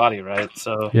over his body, right?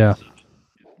 So yeah,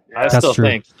 I still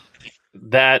think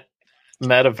that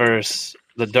metaverse,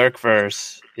 the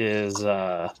Dirkverse, is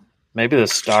maybe the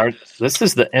start. This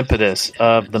is the impetus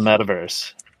of the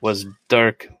metaverse. Was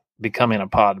Dirk becoming a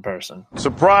pod person?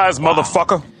 Surprise,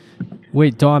 motherfucker!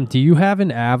 Wait, Dom, do you have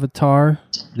an avatar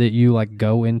that you like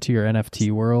go into your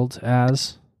NFT world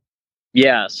as?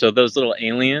 Yeah, so those little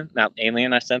that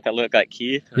alien I sent that looked like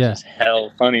Keith, was just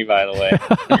hell funny, by the way.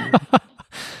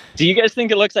 Do you guys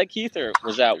think it looks like Keith, or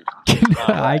was that?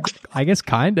 I guess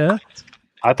kinda.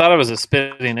 I thought it was a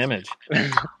spitting image.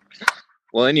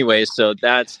 Well, anyway, so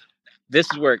this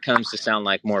is where it comes to sound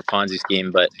like more Ponzi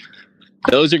scheme, but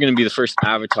those are going to be the first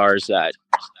avatars that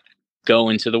go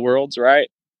into the worlds, right?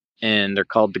 And they're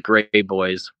called the Gray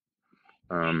Boys.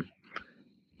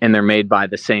 And they're made by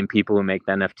the same people who make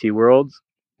the NFT worlds.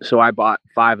 So I bought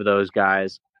 5 of those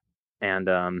guys, and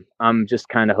I'm just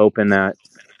kind of hoping that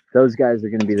those guys are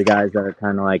going to be the guys that are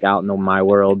kind of like out in my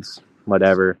worlds,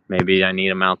 whatever. Maybe I need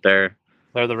them out there.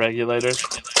 They're the regulators.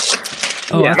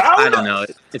 Oh, yeah, I don't know.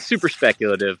 It's super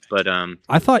speculative, but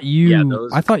I thought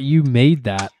you made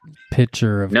that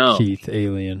picture of Keith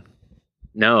alien.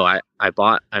 No, I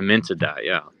minted that.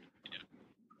 Yeah.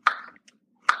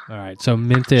 All right, so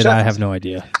minted. I have no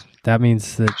idea. That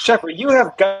means that Shepard, you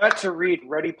have got to read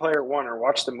Ready Player One or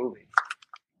watch the movie.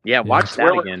 Yeah, watch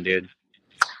that again, dude.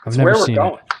 I've never seen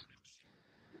it.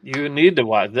 You need to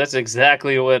watch. That's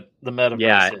exactly what the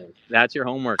metaverse is. That's your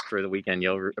homework for the weekend.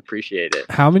 You'll appreciate it.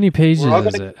 How many pages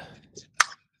is it?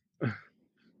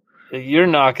 You're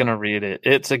not going to read it.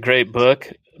 It's a great book.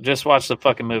 Just watch the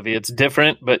fucking movie. It's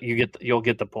different, but you'll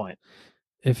get the point.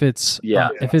 If it's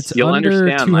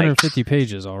under 250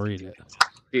 pages, I'll read it.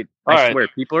 Dude, I swear,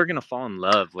 people are gonna fall in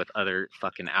love with other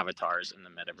fucking avatars in the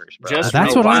metaverse, bro.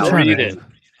 That's what I'm trying to do.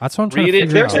 That's what I'm trying to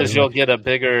figure out. Because you'll get a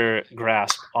bigger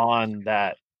grasp on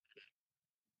that.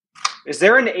 Is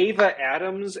there an Ava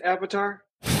Adams avatar?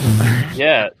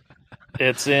 Yeah,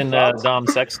 it's in Dom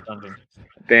Sex Dungeon.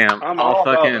 Damn,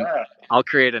 I'll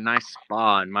create a nice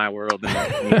spa in my world. Look at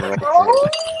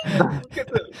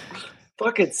the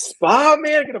fucking spa,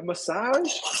 man! Get a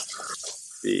massage.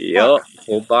 Yep,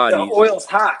 whole body. The oil's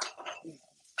hot.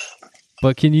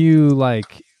 But can you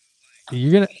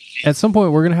you're gonna at some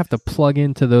point we're gonna have to plug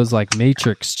into those like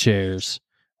Matrix chairs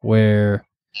where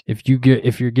if you're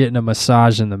getting a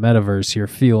massage in the metaverse, you're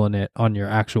feeling it on your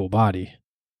actual body.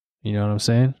 You know what I'm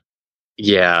saying?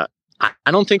 Yeah.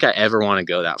 I don't think I ever want to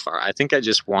go that far. I think I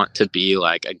just want to be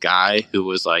like a guy who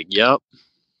was like, yep,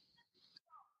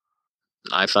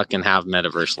 I fucking have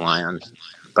metaverse land.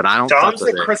 But I don't. Dom's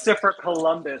the Christopher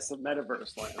Columbus of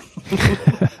metaverse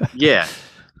land. Yeah.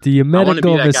 The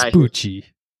Amerigo Vespucci.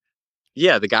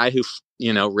 Yeah, the guy who,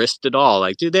 risked it all.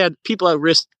 Like, dude, they had people that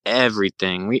risked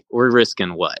everything. We're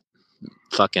risking what?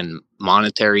 Fucking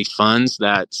monetary funds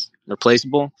that's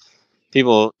replaceable?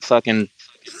 People fucking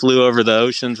flew over the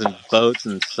oceans and boats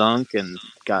and sunk and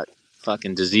got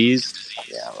fucking diseased.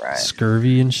 Yeah, right.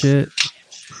 Scurvy and shit.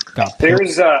 Got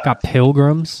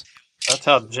pilgrims. That's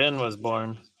how Jin was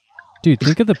born. Dude,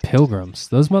 think of the pilgrims.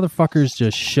 Those motherfuckers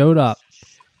just showed up,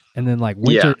 and then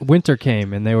winter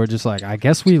came, and they were just like, I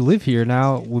guess we live here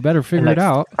now. We better figure it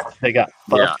out. They got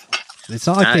fucked. Yeah. It's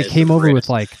not like they came over with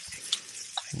like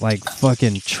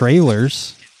fucking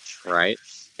trailers. Right.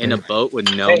 In a boat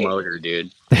with no motor,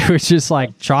 dude. They were just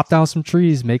like, chop down some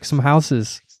trees, make some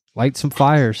houses, light some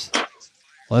fires.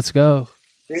 Let's go.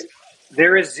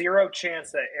 There is zero chance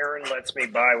that Aaron lets me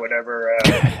buy whatever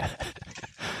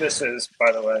this is,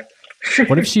 by the way.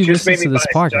 What if she listens to this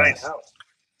podcast?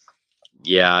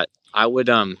 Yeah, I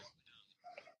would,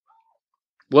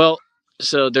 well,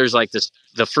 so there's like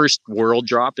the first world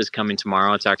drop is coming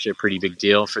tomorrow. It's actually a pretty big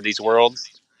deal for these worlds.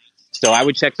 So I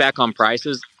would check back on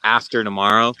prices after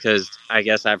tomorrow, because I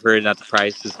guess I've heard that the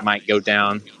prices might go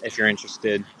down if you're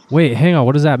interested. Wait, hang on.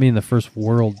 What does that mean, the first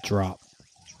world drop?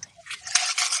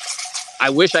 I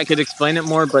wish I could explain it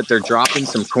more, but they're dropping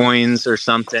some coins or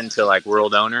something to like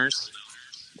world owners.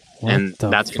 And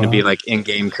that's going to be like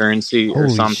in-game currency or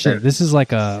something. Shit. This is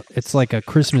it's like a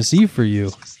Christmas Eve for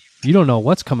you. You don't know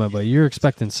what's coming, but you're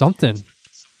expecting something.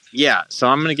 Yeah, so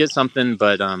I'm going to get something,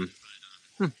 but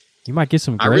you might get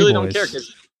some Gray I really Boys. don't care,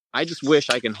 because I just wish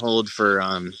I can hold for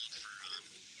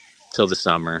till the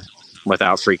summer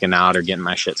without freaking out or getting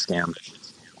my shit scammed.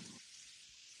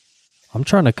 I'm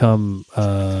trying to come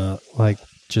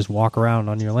just walk around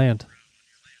on your land.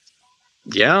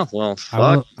 Yeah, well,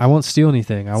 fuck. I won't steal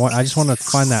anything. I just want to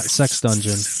find that sex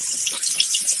dungeon.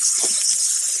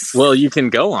 Well, you can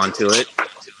go onto it.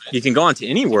 You can go onto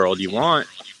any world you want.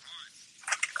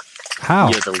 How?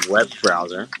 Yeah, the web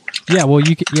browser. Yeah, well,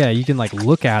 you can like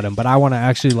look at them, but I want to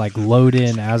actually like load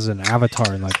in as an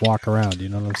avatar and like walk around. You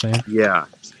know what I'm saying? Yeah.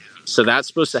 So that's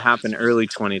supposed to happen early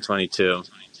 2022.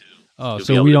 Oh,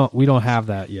 so we don't have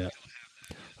that yet.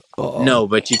 Uh-oh. No,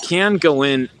 but you can go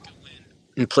in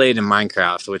and play it in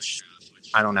Minecraft, which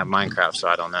I don't have Minecraft, so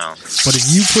I don't know. But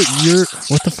if you put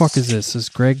what the fuck is this? Is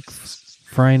Greg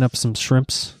frying up some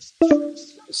shrimps?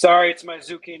 Sorry, it's my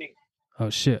zucchini. Oh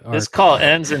shit! This call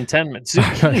ends in 10 minutes.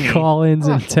 Our call ends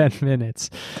in 10 minutes.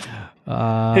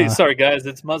 Hey, sorry guys,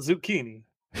 it's my zucchini.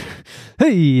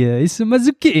 Hey, it's my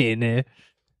zucchini.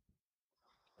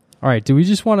 All right, do we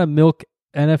just want to milk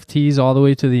NFTs all the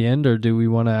way to the end, or do we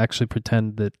want to actually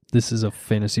pretend that this is a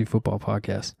fantasy football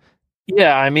podcast?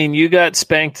 Yeah, I mean, you got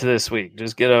spanked this week.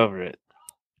 Just get over it.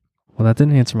 Well, that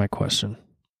didn't answer my question.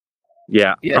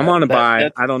 Yeah, I'm on a bye.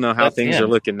 I don't know how things are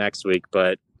looking next week,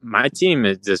 but my team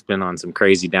has just been on some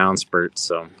crazy down spurts.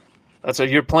 So that's what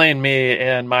you're playing me,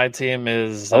 and my team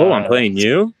is. I'm playing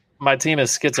you. My team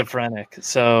is schizophrenic,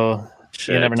 so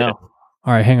you never know.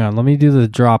 All right, hang on. Let me do the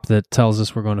drop that tells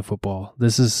us we're going to football.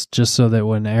 This is just so that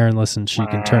when Aaron listens, she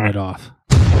can turn it off.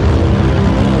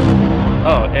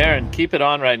 Oh, Aaron, keep it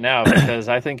on right now because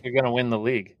I think you're going to win the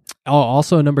league. Oh,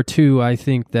 also number 2, I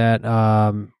think that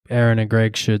Aaron and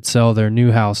Greg should sell their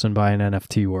new house and buy an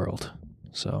NFT world.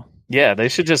 So yeah, they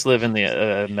should just live in the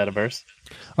metaverse.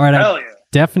 All right,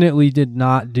 definitely did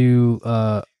not do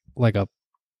like a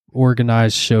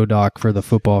organized show doc for the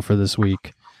football for this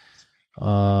week.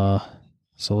 So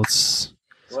let's.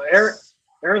 Well,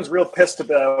 Aaron's real pissed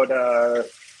about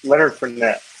Leonard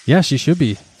Fournette. Yeah, she should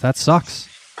be. That sucks.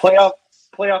 Playoff.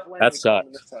 That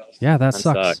sucks. Yeah, that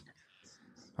sucks.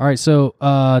 All right, so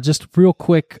just real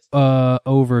quick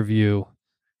overview.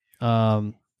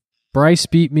 Bryce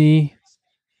beat me.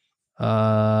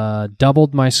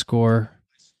 Doubled my score.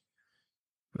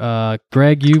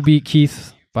 Greg, you beat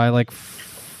Keith by like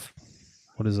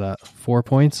what is that? 4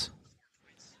 points?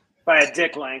 By a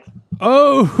dick length.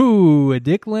 Oh, a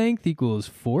dick length equals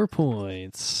 4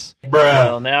 points.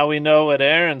 Well, now we know what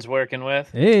Aaron's working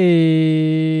with.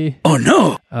 Hey. Oh,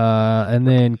 no. And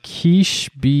then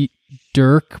Keish beat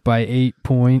Dirk by 8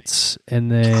 points.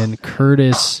 And then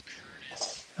Curtis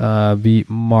beat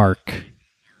Mark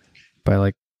by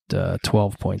like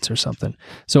 12 points or something.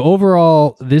 So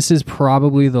overall, this is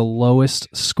probably the lowest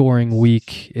scoring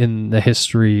week in the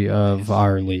history of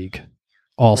our league.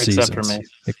 All seasons. Except for me.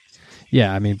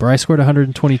 Yeah, I mean, Bryce scored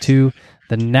 122.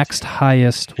 The next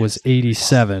highest was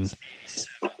 87.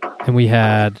 And we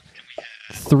had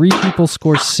 3 people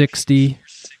score 60,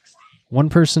 1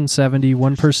 person 70,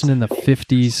 1 person in the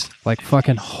 50s. Like,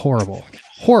 fucking horrible.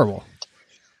 Horrible.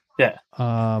 Yeah.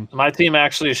 My team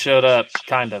actually showed up,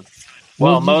 kind of.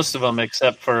 Well, most of them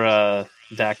except for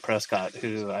Dak Prescott,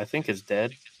 who I think is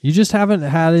dead. You just haven't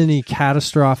had any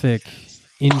catastrophic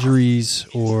injuries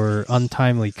or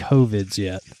untimely COVIDs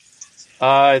yet.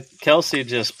 Kelsey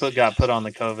just got put on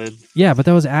the COVID. Yeah, but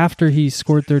that was after he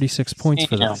scored 36 points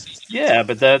for them. Yeah,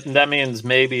 but that means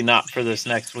maybe not for this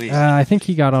next week. I think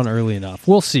he got on early enough.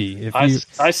 We'll see.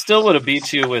 I still would have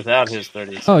beat you without his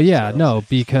 36. Oh, yeah, no,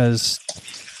 because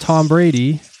Tom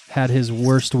Brady had his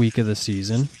worst week of the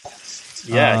season.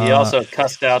 Yeah, he also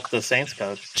cussed out the Saints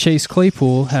coach. Chase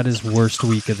Claypool had his worst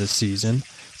week of the season.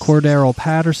 Cordero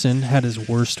Patterson had his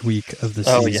worst week of the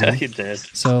season. Oh, yeah, he did.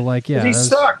 So, like, yeah. He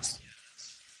sucks.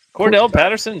 Cordell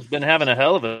Patterson's been having a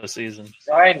hell of a season.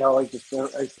 I know.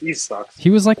 He sucks. He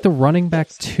was like the running back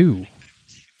 2.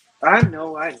 I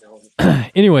know.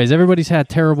 Anyways, everybody's had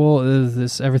terrible.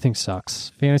 Everything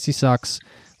sucks. Fantasy sucks.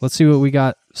 Let's see what we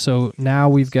got. So now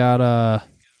we've got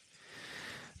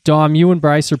Dom. You and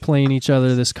Bryce are playing each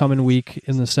other this coming week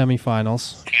in the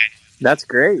semifinals. That's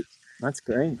great.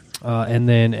 And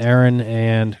then Aaron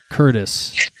and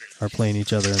Curtis are playing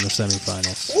each other in the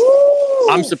semifinals.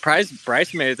 I'm surprised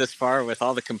Bryce made it this far with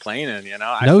all the complaining. You know,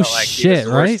 I no felt like shit, he was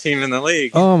the worst right? team in the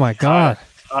league. Oh my god!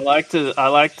 I like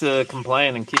to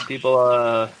complain and keep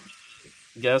people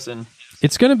guessing.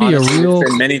 It's going to be Honestly, a real. There's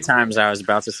been many times I was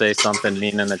about to say something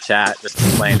mean in the chat, just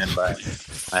complaining, but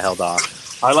I held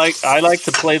off. I like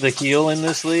to play the heel in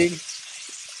this league.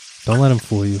 Don't let him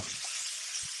fool you.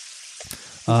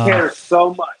 He cares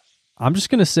so much. I'm just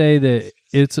going to say that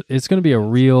it's going to be a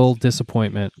real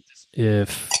disappointment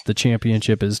if the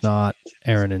championship is not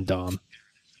Aaron and Dom.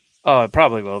 Oh, it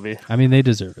probably will be. I mean, they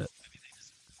deserve it.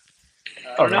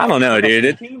 I don't know, dude.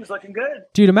 The team's looking good.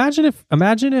 Dude, imagine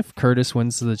if Curtis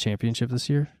wins the championship this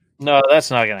year. No,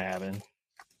 that's not going to happen.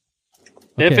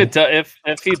 Okay.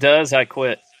 If he does, I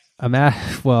quit.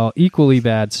 Well, equally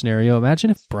bad scenario. Imagine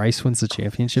if Bryce wins the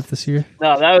championship this year.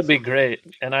 No, that would be great,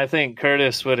 and I think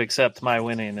Curtis would accept my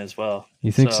winning as well.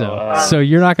 You think so? So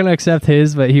you're not going to accept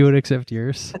his, but he would accept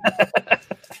yours.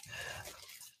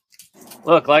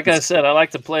 Look, like I said, I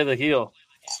like to play the heel.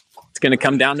 It's going to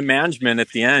come down to management at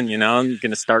the end. You know, I'm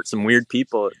going to start some weird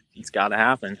people. It's got to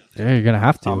happen. Yeah, you're going to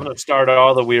have to. I'm going to start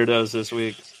all the weirdos this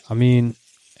week. I mean,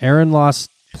 Aaron lost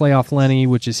playoff Lenny,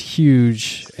 which is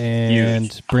huge,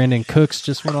 and Brandon Cooks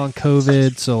just went on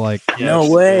COVID, so like, no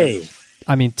way.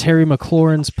 I mean, Terry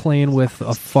McLaurin's playing with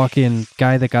a fucking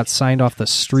guy that got signed off the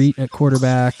street at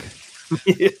quarterback.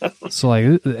 Yeah. So,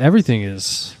 like, everything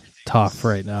is tough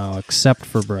right now except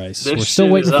for Bryce. We're still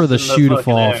waiting for the shoe to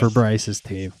fall for Bryce's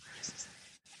team.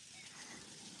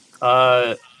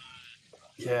 Yeah.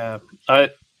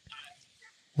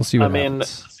 We'll see what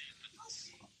happens.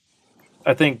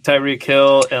 I think Tyreek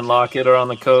Hill and Lockett are on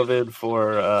the COVID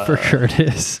for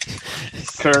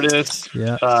Curtis.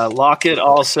 Yeah. Lockett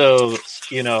also,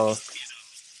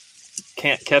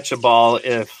 can't catch a ball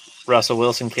if Russell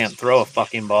Wilson can't throw a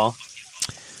fucking ball.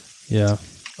 Yeah.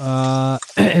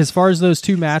 As far as those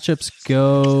two matchups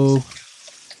go,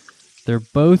 they're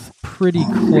both pretty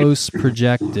close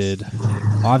projected.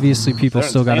 Obviously, people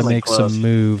still got to make some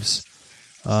moves.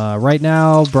 Right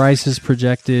now, Bryce is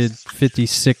projected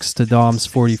 56 to Dom's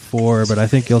 44, but I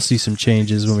think you'll see some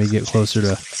changes when we get closer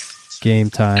to game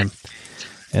time.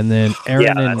 And then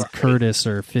Aaron and Curtis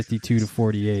are 52 to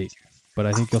 48, but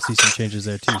I think you'll see some changes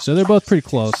there too. So they're both pretty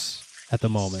close at the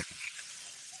moment.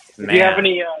 If you have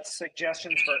any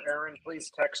suggestions for Aaron,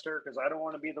 please text her, because I don't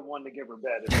want to be the one to give her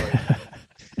bed.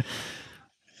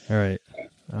 All right.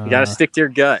 You got to stick to your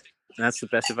gut. That's the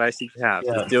best advice you can have.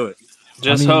 Yeah. Do it.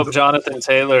 Just hope Jonathan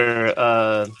Taylor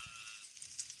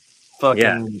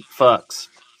fucks.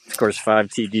 Scores 5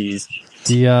 TDs.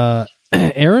 The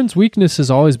Aaron's weakness has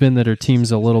always been that her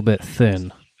team's a little bit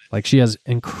thin. Like, she has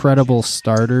incredible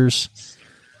starters,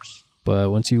 but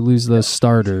once you lose those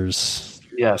starters...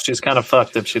 Yeah, she's kind of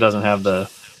fucked if she doesn't have the...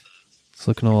 It's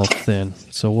looking a little thin,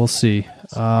 so we'll see.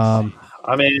 I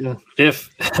mean,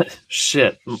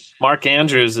 shit, Mark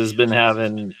Andrews has been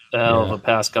having a hell of a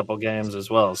past couple games as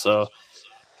well. So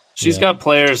she's got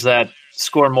players that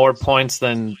score more points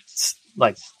than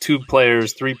like 2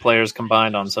 players, 3 players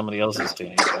combined on somebody else's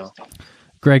team. So,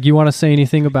 Greg, you want to say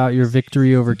anything about your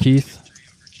victory over Keith?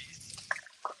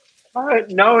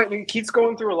 No, I mean, Keith's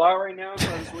going through a lot right now,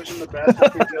 so I'm wishing him the best.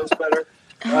 Hope he feels better.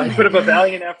 He put up a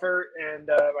valiant effort, and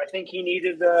I think he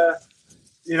needed that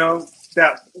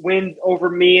win over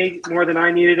me more than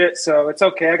I needed it, so it's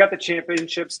okay. I got the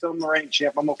championship, still in the reigning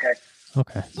champ. I'm okay.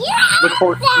 Okay. Look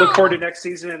forward to next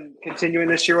season and continuing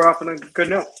this year off on a good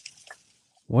note.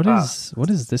 What is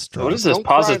this drug? What is this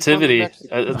positivity?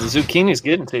 The zucchini's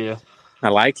getting to you. I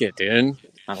like it, dude.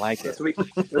 I like it.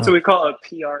 That's what we call a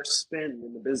PR spin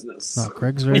in the business. Oh,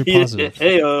 Greg's very positive.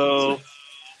 Heyo.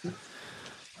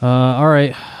 All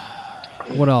right.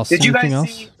 What else? Did you Anything guys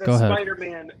else? see the Go ahead.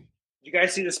 Spider-Man? Did you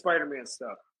guys see the Spider-Man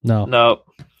stuff? No.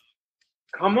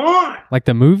 Come on. Like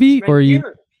the movie, or you?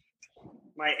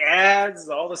 My ads,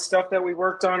 all the stuff that we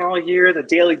worked on all year, the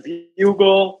Daily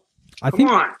Bugle. I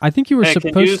think you were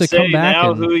supposed to come back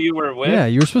now and who you were with. Yeah,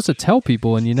 you were supposed to tell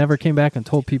people, and you never came back and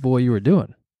told people what you were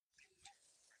doing.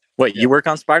 Wait, you work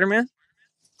on Spider-Man?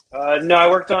 No, I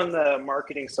worked on the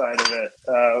marketing side of it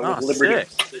with Liberty,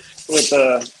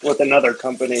 with another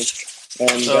company.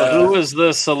 And so, who was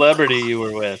the celebrity you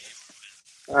were with?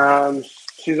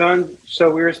 She's on.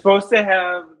 So we were supposed to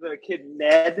have the kid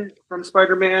Ned from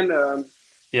Spider-Man.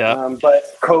 But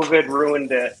COVID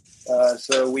ruined it.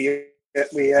 So we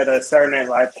had a Saturday Night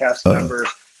Live cast member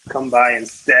come by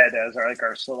instead as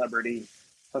our celebrity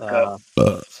hookup.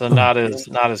 So not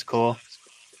as cool.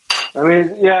 I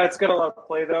mean, yeah, it's got a lot of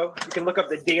play though. You can look up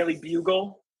the Daily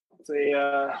Bugle.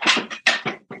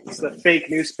 It's a fake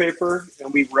newspaper,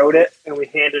 and we wrote it, and we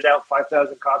handed out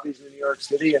 5,000 copies in New York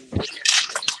City, and it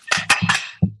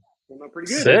went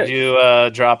pretty good. Did you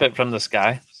drop it from the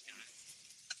sky?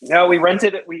 No, we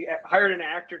rented it. We hired an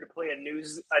actor to play a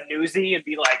newsie and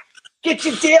be like, "Get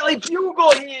your Daily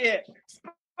Bugle here!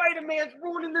 Spider-Man's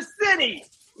ruining the city."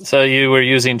 So you were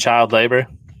using child labor?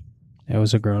 It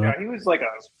was a grown-up. Yeah,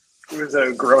 he was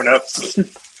a grown-up.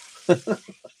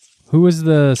 Who was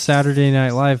the Saturday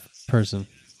Night Live person?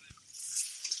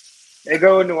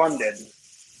 Ego Nwandid.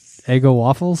 Eggo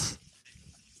Waffles?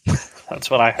 That's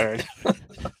what I heard.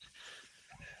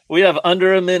 We have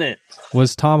under a minute.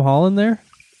 Was Tom Holland there?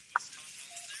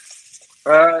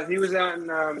 He was on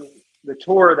the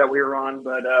tour that we were on,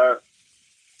 but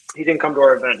he didn't come to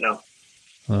our event, no.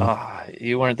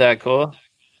 You weren't that cool?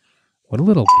 What a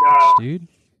little bitch, dude.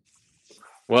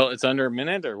 Well, it's under a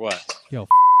minute or what? Yo,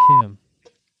 him.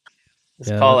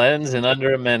 This call ends in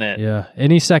under a minute. Yeah.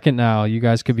 Any second now, you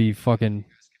guys could be fucking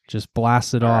just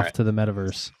blasted off to the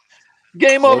metaverse.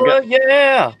 Game over,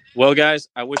 yeah. Well, guys,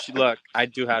 I wish you luck. I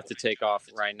do have to take off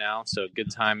right now, so good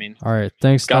timing. All right.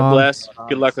 Thanks, Tom. God bless.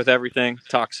 Good luck with everything.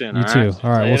 Talk soon. You too.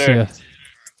 All right. We'll see you.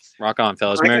 Rock on,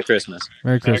 fellas. Merry Christmas.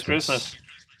 Merry Christmas.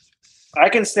 I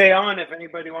can stay on if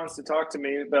anybody wants to talk to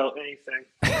me about anything.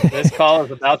 This call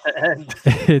is about to end.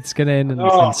 It's going to end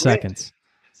in seconds.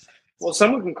 Well,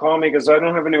 someone can call me because I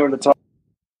don't have anyone to talk.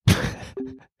 All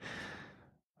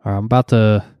right, I'm about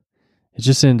to. It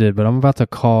just ended, but I'm about to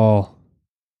call.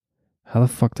 How the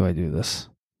fuck do I do this?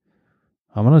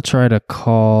 I'm gonna try to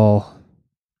call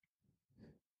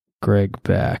Greg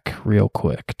back real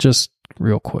quick. Just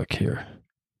real quick here.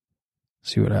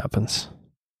 See what happens.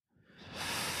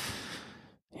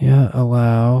 Yeah,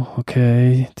 allow.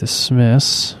 Okay,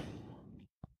 dismiss.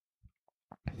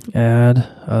 Add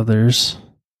others.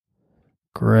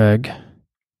 Greg.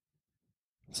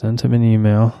 Send him an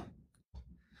email.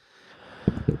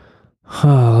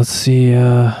 Let's see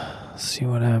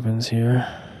what happens here.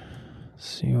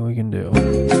 See what we can do.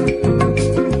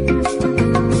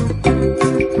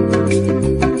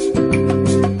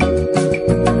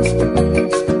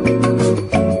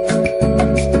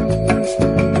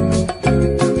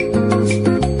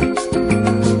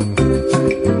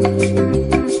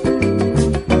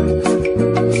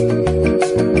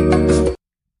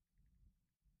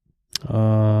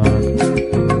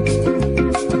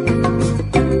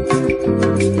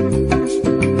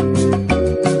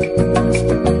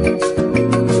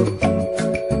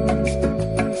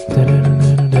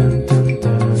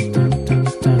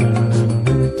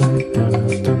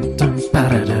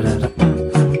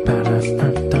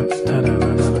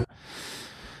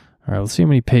 Let's see how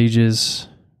many pages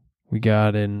we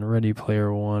got in Ready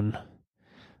Player One.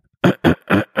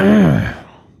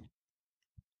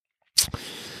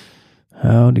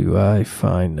 How do I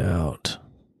find out?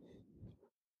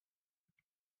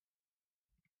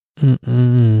 What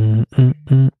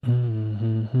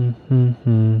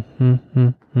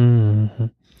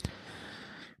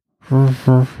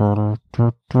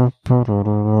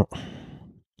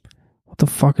the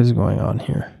fuck is going on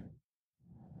here?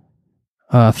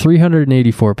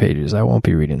 384 pages. I won't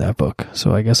be reading that book,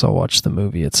 so I guess I'll watch the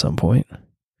movie at some point.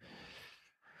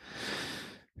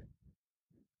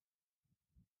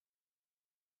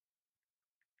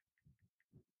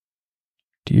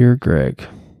 Dear Greg,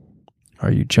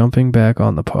 are you jumping back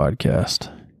on the podcast?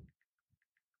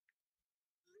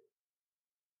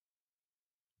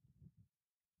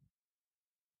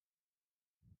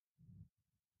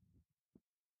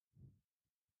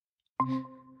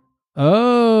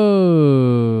 Oh.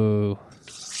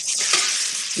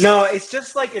 No, it's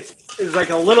just like it's like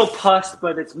a little pus,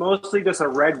 but it's mostly just a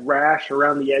red rash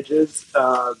around the edges.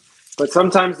 But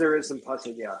sometimes there is some pus.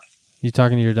 Yeah. You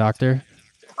talking to your doctor?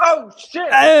 Oh shit!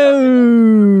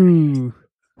 Oh.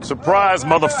 Surprise,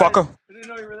 motherfucker! I didn't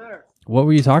know you were there. What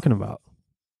were you talking about?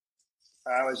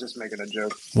 I was just making a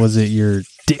joke. Was it your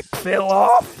dick fell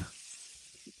off?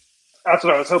 That's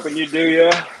what I was hoping you'd do,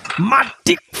 yeah. My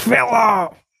dick fell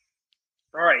off.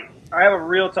 All right, I have a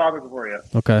real topic for you.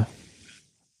 Okay.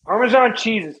 Parmesan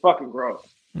cheese is fucking gross.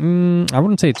 I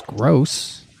wouldn't say it's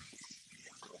gross.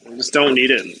 I just don't need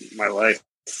it in my life.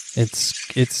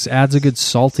 It's adds a good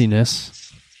saltiness.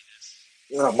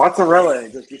 Mozzarella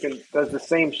does the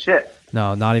same shit.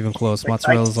 No, not even close.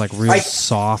 Mozzarella is like real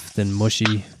soft and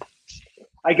mushy.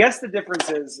 I guess the difference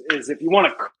is if you want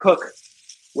to cook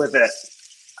with it,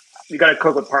 you got to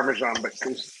cook with Parmesan, but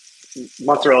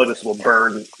mozzarella just will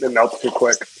burn and melt too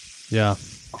quick. Yeah.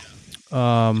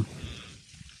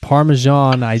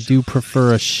 Parmesan, I do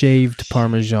prefer a shaved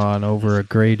Parmesan over a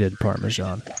grated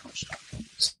Parmesan.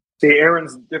 See,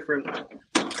 Erin's different.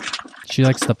 She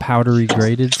likes the powdery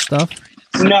grated stuff?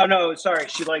 No, sorry.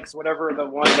 She likes whatever the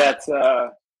one that's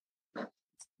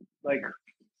like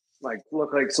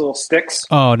look like little sticks.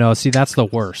 Oh no, see that's the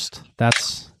worst.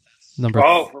 That's number.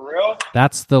 Oh, for real?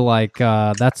 That's the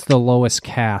that's the lowest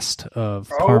caste of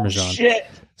Parmesan. Oh shit!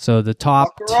 So the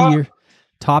top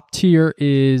tier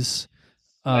is.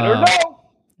 I don't know.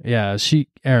 Yeah,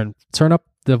 Erin, turn up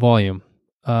the volume.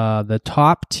 The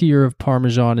top tier of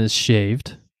Parmesan is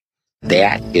shaved.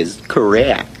 That is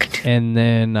correct. And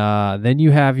then you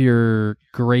have your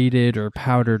grated or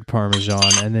powdered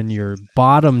Parmesan, and then your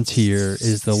bottom tier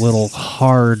is the little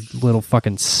hard little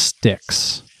fucking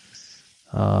sticks.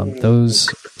 Those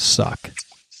suck.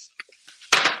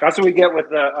 That's what we get with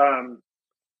the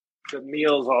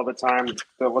meals all the time.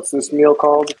 What's this meal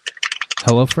called?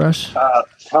 HelloFresh?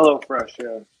 HelloFresh,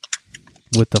 yeah.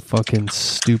 With the fucking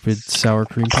stupid sour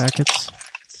cream packets?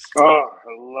 Oh,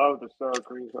 I love the sour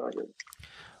cream packets.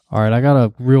 All right, I got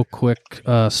a real quick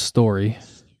story.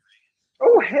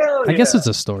 Oh, hell yeah. I guess it's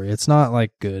a story. It's not,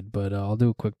 like, good, but I'll do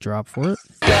a quick drop for it.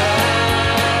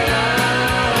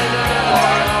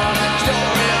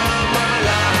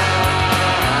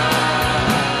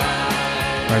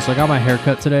 All right, so I got my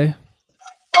haircut today.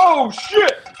 Oh,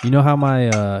 shit! You know how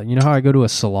how I go to a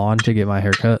salon to get my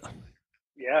haircut?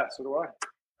 Yeah, so do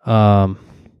I.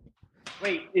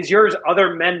 Wait, is yours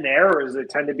other men there, or does it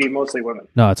tend to be mostly women?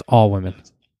 No, it's all women.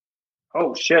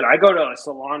 Oh, shit. I go to a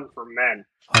salon for men.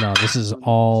 Oh, no, this is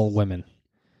all women.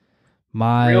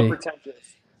 Real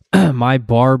pretentious. My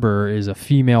barber is a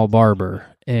female barber,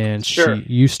 and she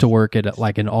used to work at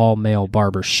like an all-male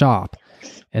barber shop.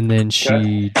 And then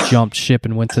she jumped ship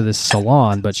and went to this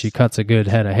salon, but she cuts a good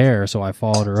head of hair, so I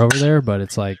followed her over there. But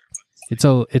it's like, it's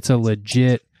a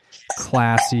legit,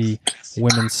 classy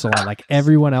women's salon. Like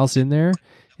everyone else in there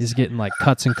is getting like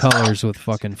cuts and colors with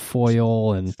fucking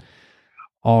foil and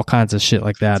all kinds of shit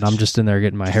like that. I'm just in there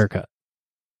getting my hair cut.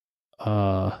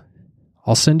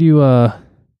 I'll send you a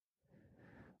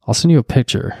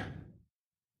picture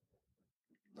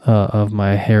of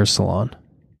my hair salon,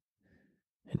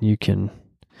 and you can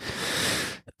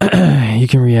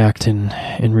react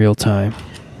in real time.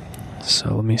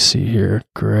 So let me see here,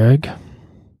 Greg.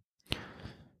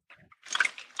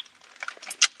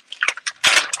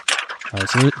 All right,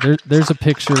 so there's a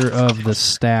picture of the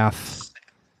staff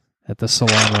at the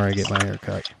salon where I get my hair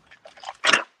cut.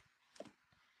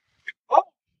 Oh,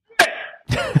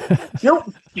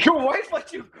 your wife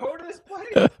let you go to this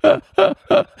place?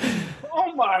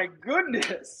 Oh my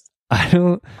goodness!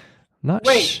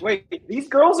 Wait. These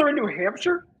girls are in New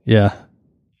Hampshire? Yeah.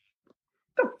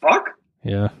 What the fuck?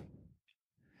 Yeah.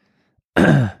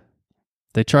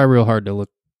 They try real hard to look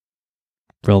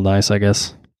real nice, I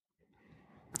guess.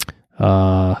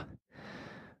 But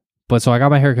so I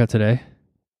got my haircut today.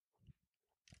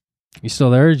 You still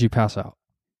there, or did you pass out?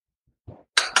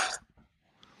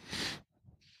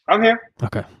 I'm here.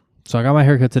 Okay. So I got my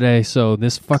haircut today. So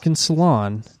this fucking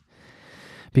salon,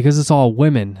 because it's all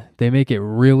women, they make it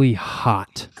really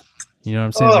hot. You know what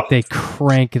I'm saying? Like they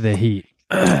crank the heat.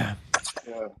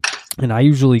 And I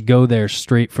usually go there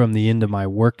straight from the end of my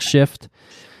work shift.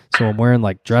 So I'm wearing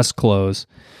like dress clothes.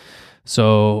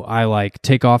 So I like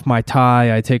take off my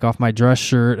tie, I take off my dress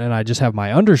shirt, and I just have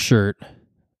my undershirt.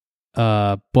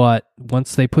 But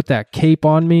once they put that cape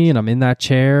on me and I'm in that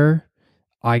chair,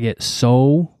 I get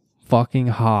so fucking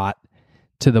hot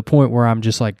to the point where I'm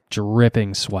just like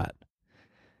dripping sweat.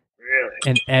 Really?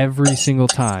 And every single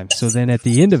time. So then at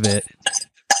the end of it,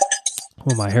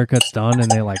 when my haircut's done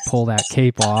and they like pull that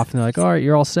cape off and they're like, all right,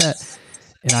 you're all set.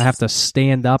 And I have to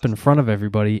stand up in front of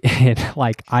everybody, and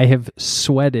like I have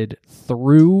sweated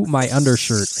through my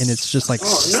undershirt and it's just like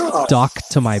stuck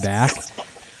to my back.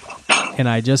 And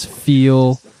I just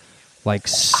feel like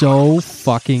so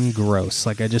fucking gross.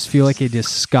 Like I just feel like a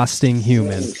disgusting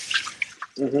human.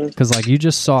 Because like I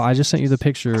just sent you the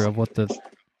picture of what the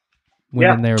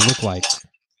women there look like.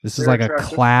 This is like a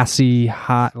classy,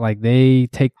 hot, like they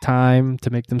take time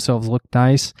to make themselves look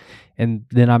nice. And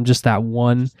then I'm just that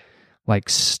one like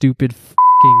stupid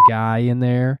fucking guy in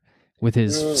there with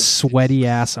his sweaty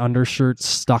ass undershirt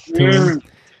stuck to him.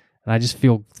 And I just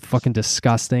feel fucking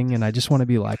disgusting. And I just want to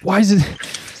be like, why is it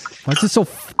so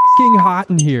fucking hot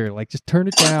in here? Like, just turn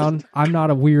it down. I'm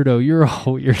not a weirdo. You're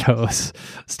all weirdos.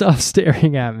 Stop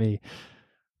staring at me.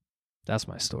 That's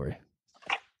my story.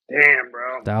 Damn,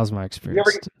 bro. That was my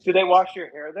experience. Do they wash your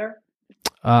hair there?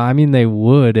 I mean, they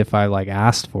would if I like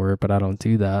asked for it, but I don't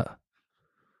do that.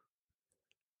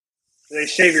 Do they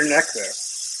shave your neck there?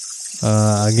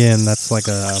 Again, that's like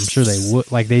I'm sure they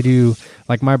would, like they do,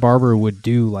 like my barber would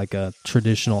do like a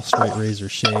traditional straight razor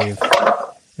shave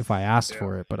if I asked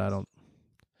for it, but I don't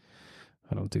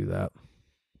do that.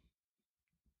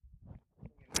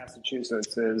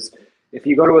 Massachusetts is, if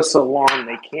you go to a salon,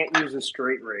 they can't use a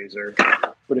straight razor,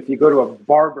 but if you go to a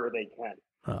barber, they can.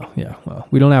 Oh, yeah. Well,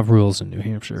 we don't have rules in New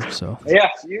Hampshire, so. Yeah,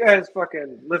 you guys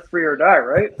fucking live free or die,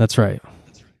 right? That's right.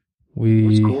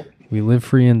 We live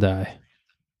free and die.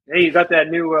 Hey, you got that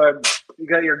new, you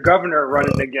got your governor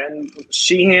running again,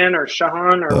 Sheehan or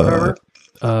Shahan or whatever.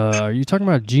 Are you talking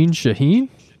about Jeanne Shaheen?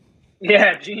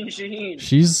 Yeah, Jeanne Shaheen.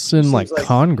 She's in like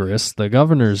Congress. The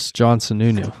governor's John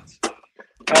Sununu.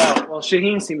 Oh, well,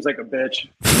 Shaheen seems like a bitch.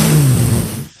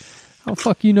 How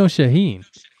fuck you know Shaheen?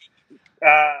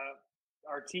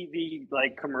 Our TV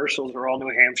like commercials are all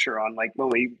New Hampshire on. Like when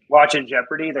we watching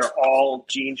Jeopardy, they're all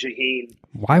Jeanne Shaheen.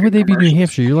 Why would they be New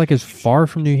Hampshire? You're like as far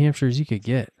from New Hampshire as you could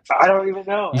get. I don't even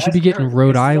know. You should be getting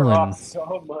Rhode Island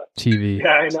so much. TV. Yeah,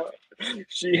 I know.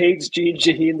 She hates Jeanne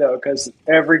Shaheen though, because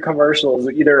every commercial is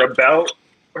either about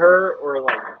her or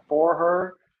like for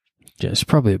her. Yeah, she's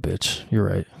probably a bitch. You're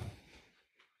right.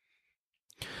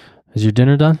 Is your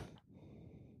dinner done?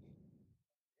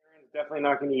 Definitely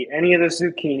not going to eat any of the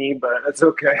zucchini, but that's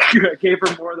okay. I gave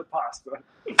her more of the pasta.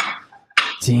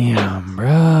 Damn, bro.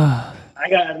 I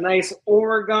got a nice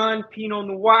Oregon Pinot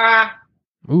Noir.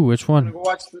 Ooh, which one? I'm gonna go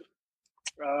watch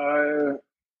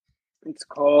it's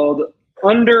called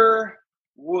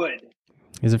Underwood.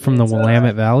 Is it from the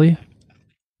Willamette Valley?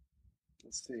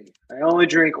 Let's see. I only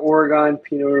drink Oregon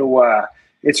Pinot Noir.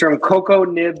 It's from Coco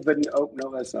Nib, but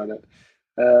no, that's not it.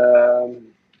 I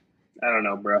don't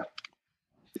know, bro.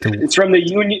 It's from the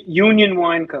Union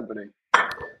Wine Company.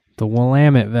 The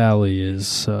Willamette Valley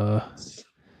is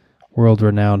world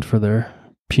renowned for their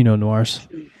Pinot Noirs.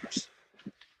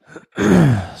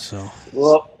 So,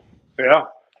 well, yeah.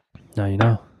 Now you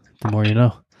know. The more you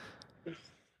know.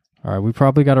 All right, we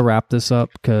probably got to wrap this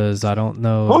up because I don't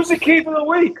know. Who's the Keith of the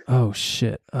week? Oh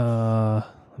shit. Let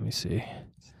me see.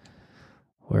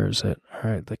 Where is it? All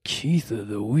right, the Keith of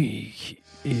the week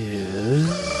is.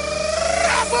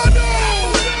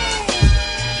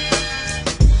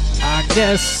 I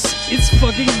guess it's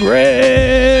fucking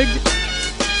Greg.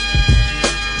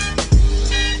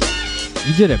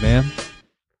 You did it, man.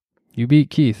 You beat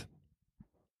Keith.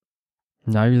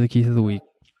 Now you're the Keith of the week.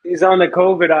 He's on the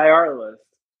COVID IR list.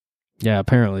 Yeah,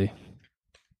 apparently.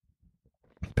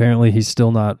 Apparently he's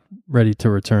still not ready to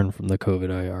return from the COVID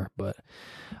IR, but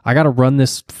I got to run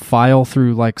this file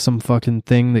through like some fucking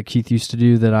thing that Keith used to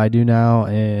do that I do now,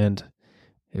 and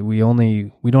we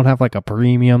don't have like a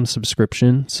premium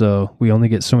subscription, so we only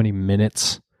get so many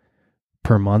minutes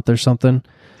per month or something.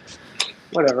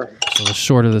 Whatever. So the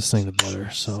shorter this thing, the better.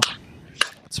 So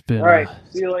it's been... All right,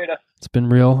 see you later. It's been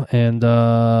real, and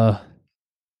well,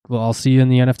 I'll see you in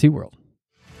the NFT world.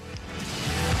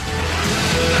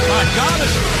 My God,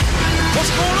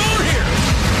 what's going on here?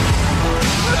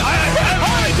 I have no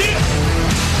idea.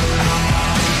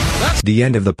 That's the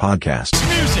end of the podcast.